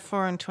even a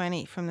 4 and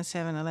 20 from the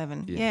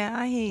 7-Eleven. Yeah. Yeah,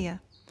 I hear you.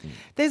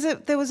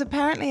 There was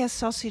apparently a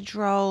sausage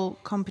roll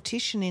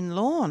competition in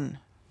Lorne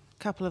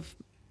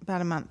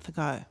about a month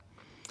ago,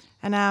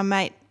 and our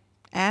mate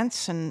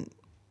Anson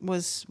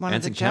was one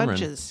of the Anson Cameron?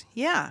 judges.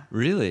 Yeah,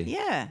 Really?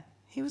 yeah,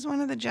 he was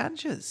one of the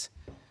judges.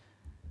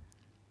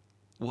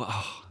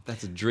 Wow,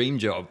 that's a dream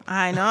job.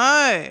 I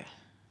know.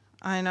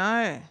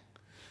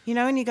 You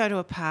know when you go to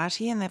a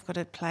party and they've got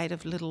a plate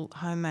of little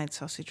homemade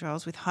sausage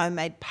rolls with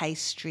homemade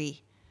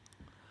pastry.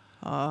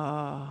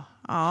 Oh,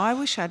 I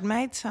wish I'd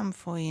made some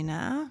for you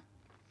now.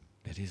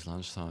 It is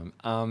lunchtime.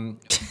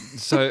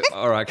 So,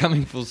 all right,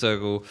 coming full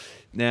circle.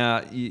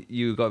 Now,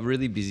 you got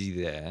really busy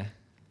there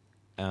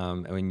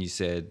when you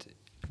said,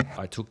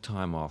 I took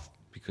time off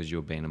because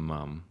you're being a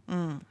mum.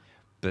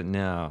 But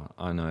now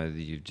I know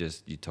that you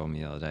told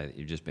me the other day that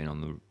you've just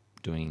been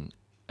doing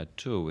a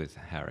tour with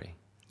Harry.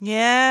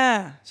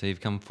 Yeah, So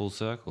you've come full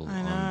circle.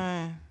 I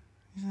know.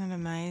 Isn't it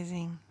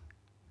amazing?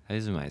 That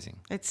is amazing.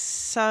 It's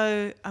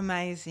so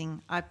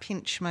amazing. I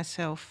pinch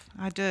myself.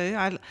 I do.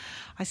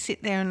 I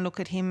sit there and look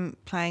at him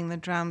playing the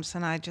drums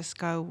and I just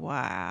go,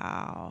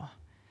 wow,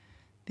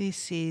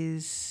 this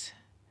is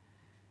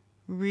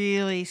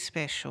really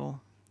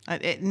special.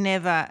 It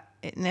never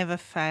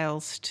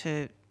fails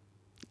to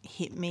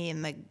hit me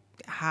in the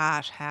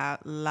heart how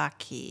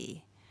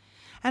lucky.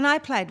 And I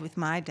played with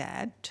my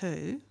dad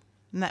too,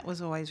 and that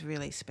was always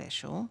really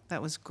special.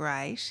 That was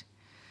great.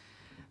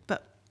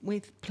 But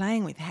with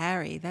playing with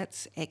Harry,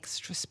 that's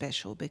extra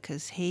special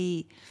because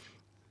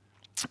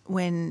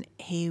when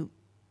he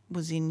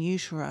was in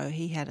utero,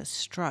 he had a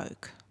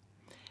stroke.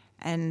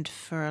 And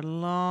for a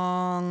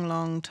long,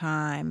 long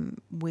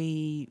time,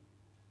 we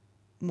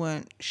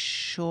weren't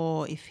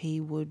sure if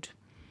he would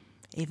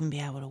even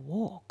be able to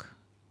walk.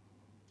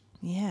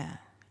 Yeah.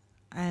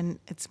 And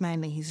it's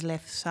mainly his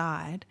left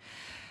side.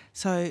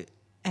 So,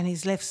 and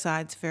his left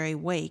side's very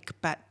weak,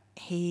 but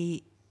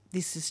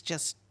this is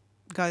just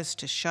goes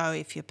to show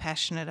if you're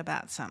passionate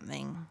about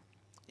something,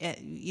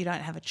 you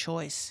don't have a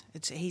choice.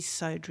 He's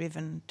so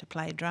driven to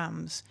play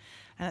drums,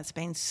 and it's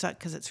been so,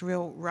 because it's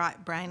real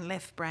right brain,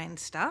 left brain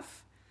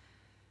stuff,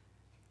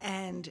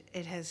 and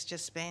it has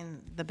just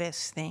been the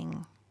best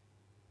thing.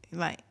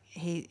 Like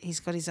he's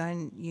got his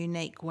own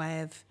unique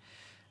way of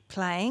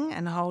playing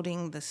and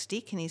holding the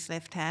stick in his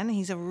left hand.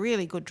 He's a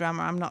really good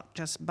drummer. I'm not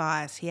just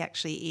biased. He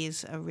actually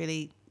is a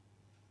really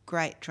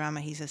great drummer.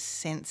 He's a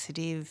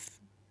sensitive,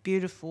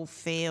 beautiful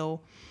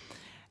feel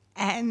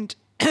and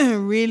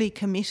really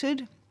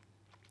committed.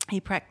 He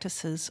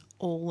practices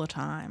all the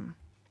time,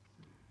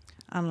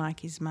 unlike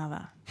his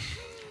mother,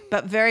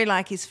 but very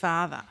like his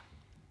father.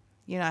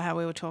 You know how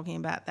we were talking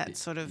about that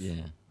sort of...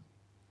 Yeah.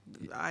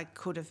 I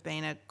could have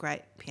been a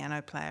great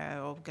piano player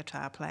or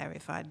guitar player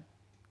if I'd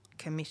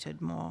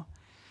committed more.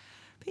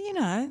 But,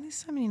 there's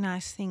so many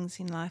nice things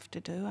in life to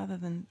do other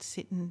than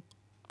sit and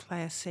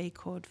play a C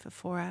chord for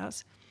 4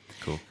 hours.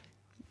 Cool.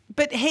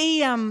 But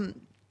he,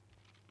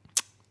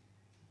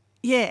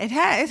 it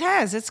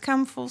has. It's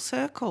come full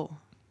circle.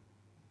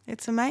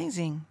 It's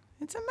amazing.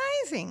 It's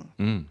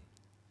amazing.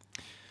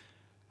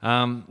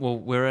 Well,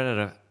 we're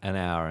at an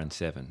hour and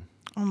 7.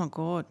 Oh, my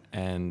God.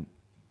 And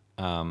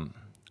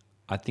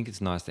I think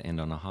it's nice to end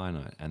on a high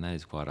note, and that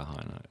is quite a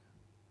high note.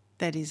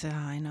 That is a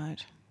high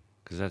note.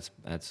 Because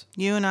that's...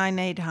 You and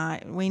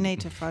I we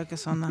need to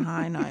focus on the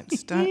high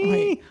notes, don't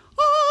we?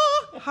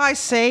 High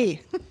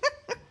C.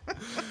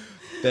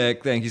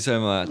 Beck, thank you so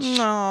much.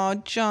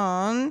 Oh,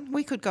 John,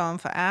 we could go on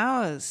for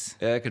hours.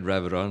 Yeah, I could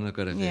wrap it on. I've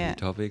got a few Yeah.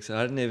 topics.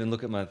 I didn't even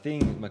look at my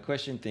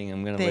question thing.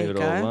 I'm going to There leave it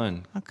you all go.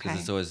 alone. Because Okay.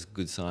 it's always a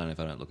good sign if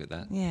I don't look at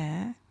that.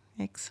 Yeah,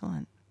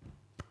 excellent.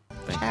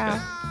 Thank you,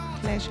 Ciao.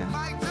 Beck. Pleasure.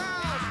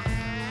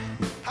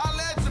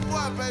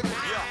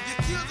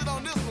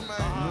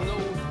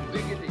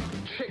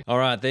 All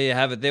right, there you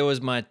have it. There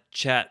was my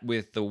chat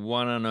with the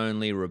one and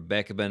only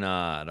Rebecca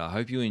Bernard. I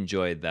hope you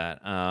enjoyed that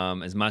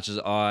as much as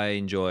I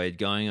enjoyed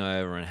going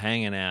over and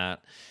hanging out,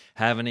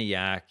 having a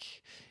yak,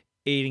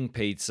 eating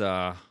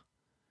pizza,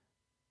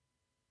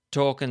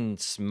 talking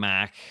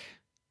smack.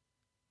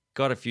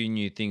 Got a few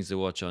new things to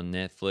watch on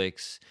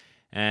Netflix,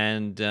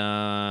 and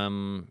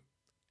I'm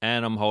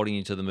holding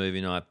you to the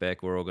movie night,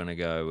 Beck. We're all going to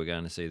go. We're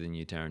going to see the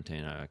new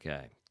Tarantino.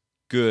 Okay,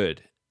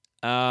 good.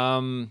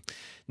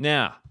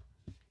 Now,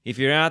 if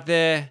you're out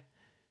there,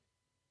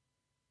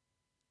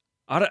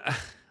 I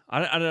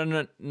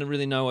don't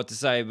really know what to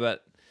say,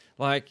 but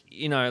I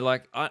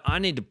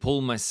need to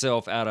pull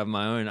myself out of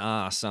my own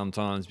ass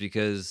sometimes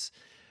because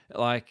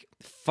Like,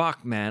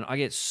 fuck, man, I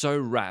get so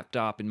wrapped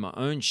up in my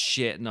own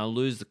shit and I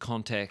lose the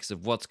context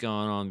of what's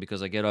going on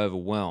because I get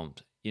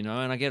overwhelmed, you know?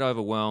 And I get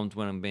overwhelmed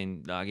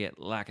when I get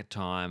lack of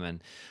time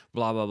and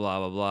blah, blah, blah,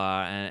 blah,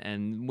 blah.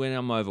 And when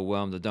I'm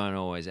overwhelmed, I don't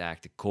always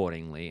act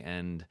accordingly.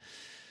 And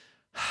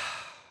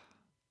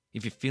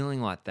if you're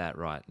feeling like that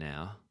right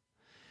now,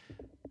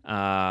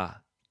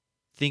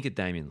 think of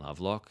Damien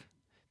Lovelock,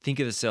 think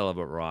of the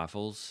Celibate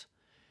Rifles,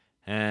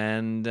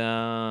 and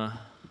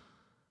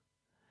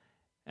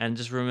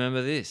just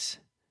remember this: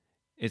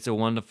 it's a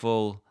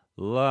wonderful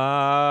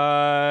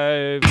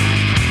life.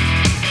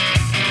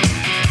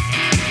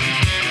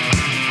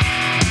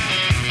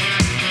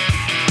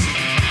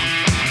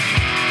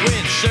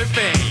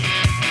 Windsurfing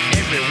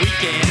every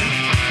weekend,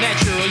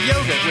 natural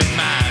yogurt with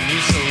my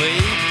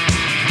muesli.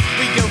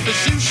 We go for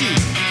sushi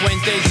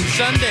Wednesdays and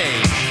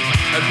Sundays.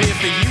 A beer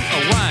for you, a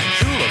wine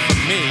cooler for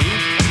me.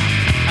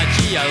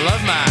 Gee, I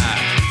love my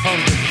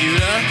home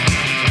computer.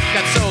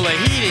 Got solar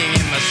heating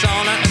in my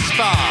sauna and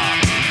spa.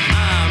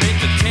 I'm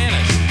into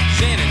tennis,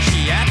 zen and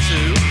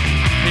shiatsu.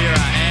 Here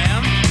I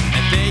am,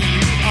 and there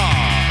you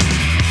are.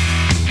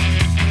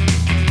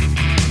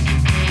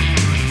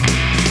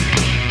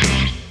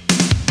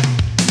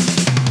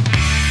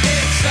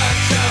 It's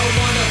such a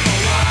wonderful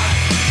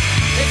life.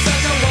 It's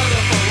such a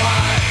wonderful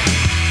life.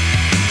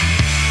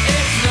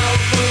 It's no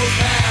fool's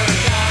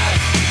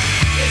paradise.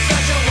 It's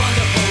such a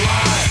wonderful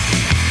life.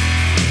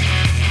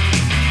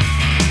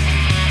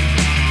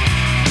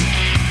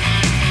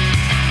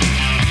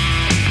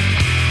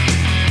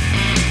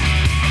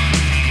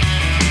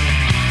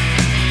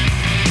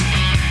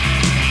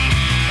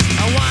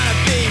 I wanna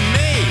be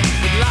me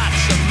with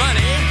lots of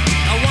money.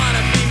 I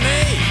wanna be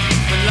me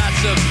with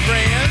lots of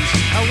friends.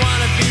 I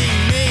wanna be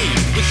me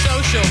with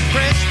social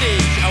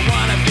prestige. I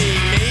wanna be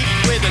me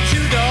with a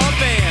two-door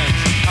Benz.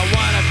 I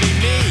wanna be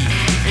me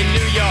in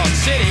New York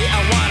City. I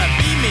wanna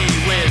be me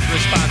with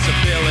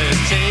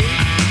responsibility.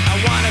 I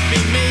wanna be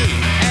me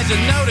as a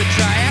noted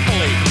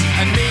triathlete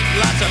and meet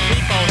lots of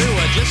people who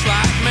are just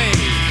like me.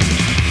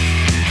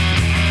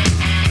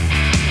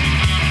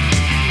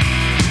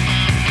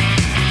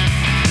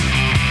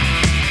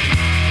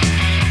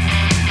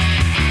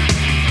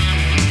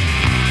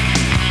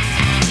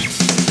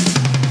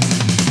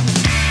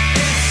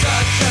 It's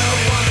such a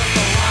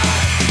wonderful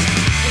life.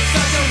 It's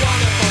such a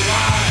wonderful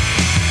life.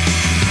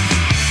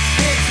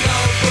 It's no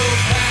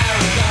fool's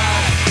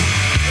paradise.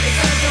 It's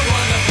such a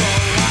wonderful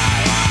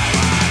life.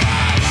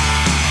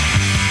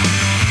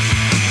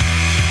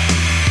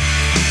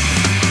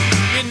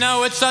 You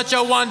know it's such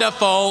a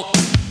wonderful.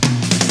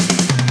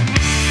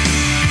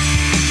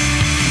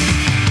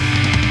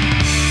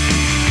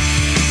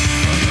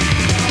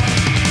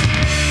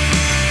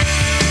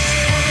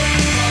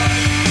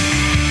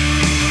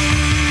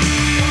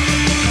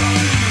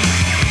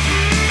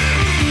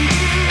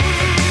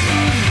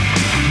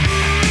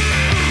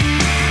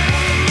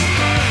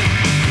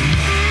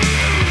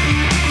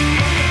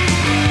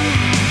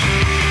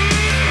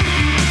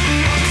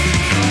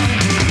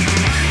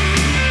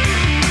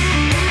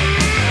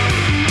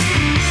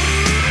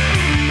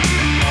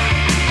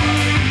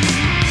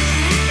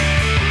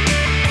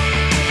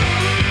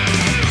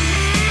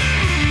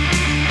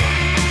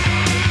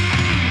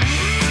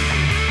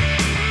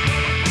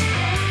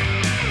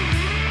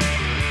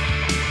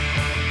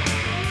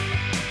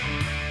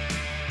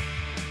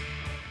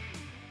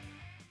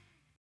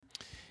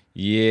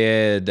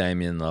 Yeah,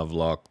 Damien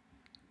Lovelock.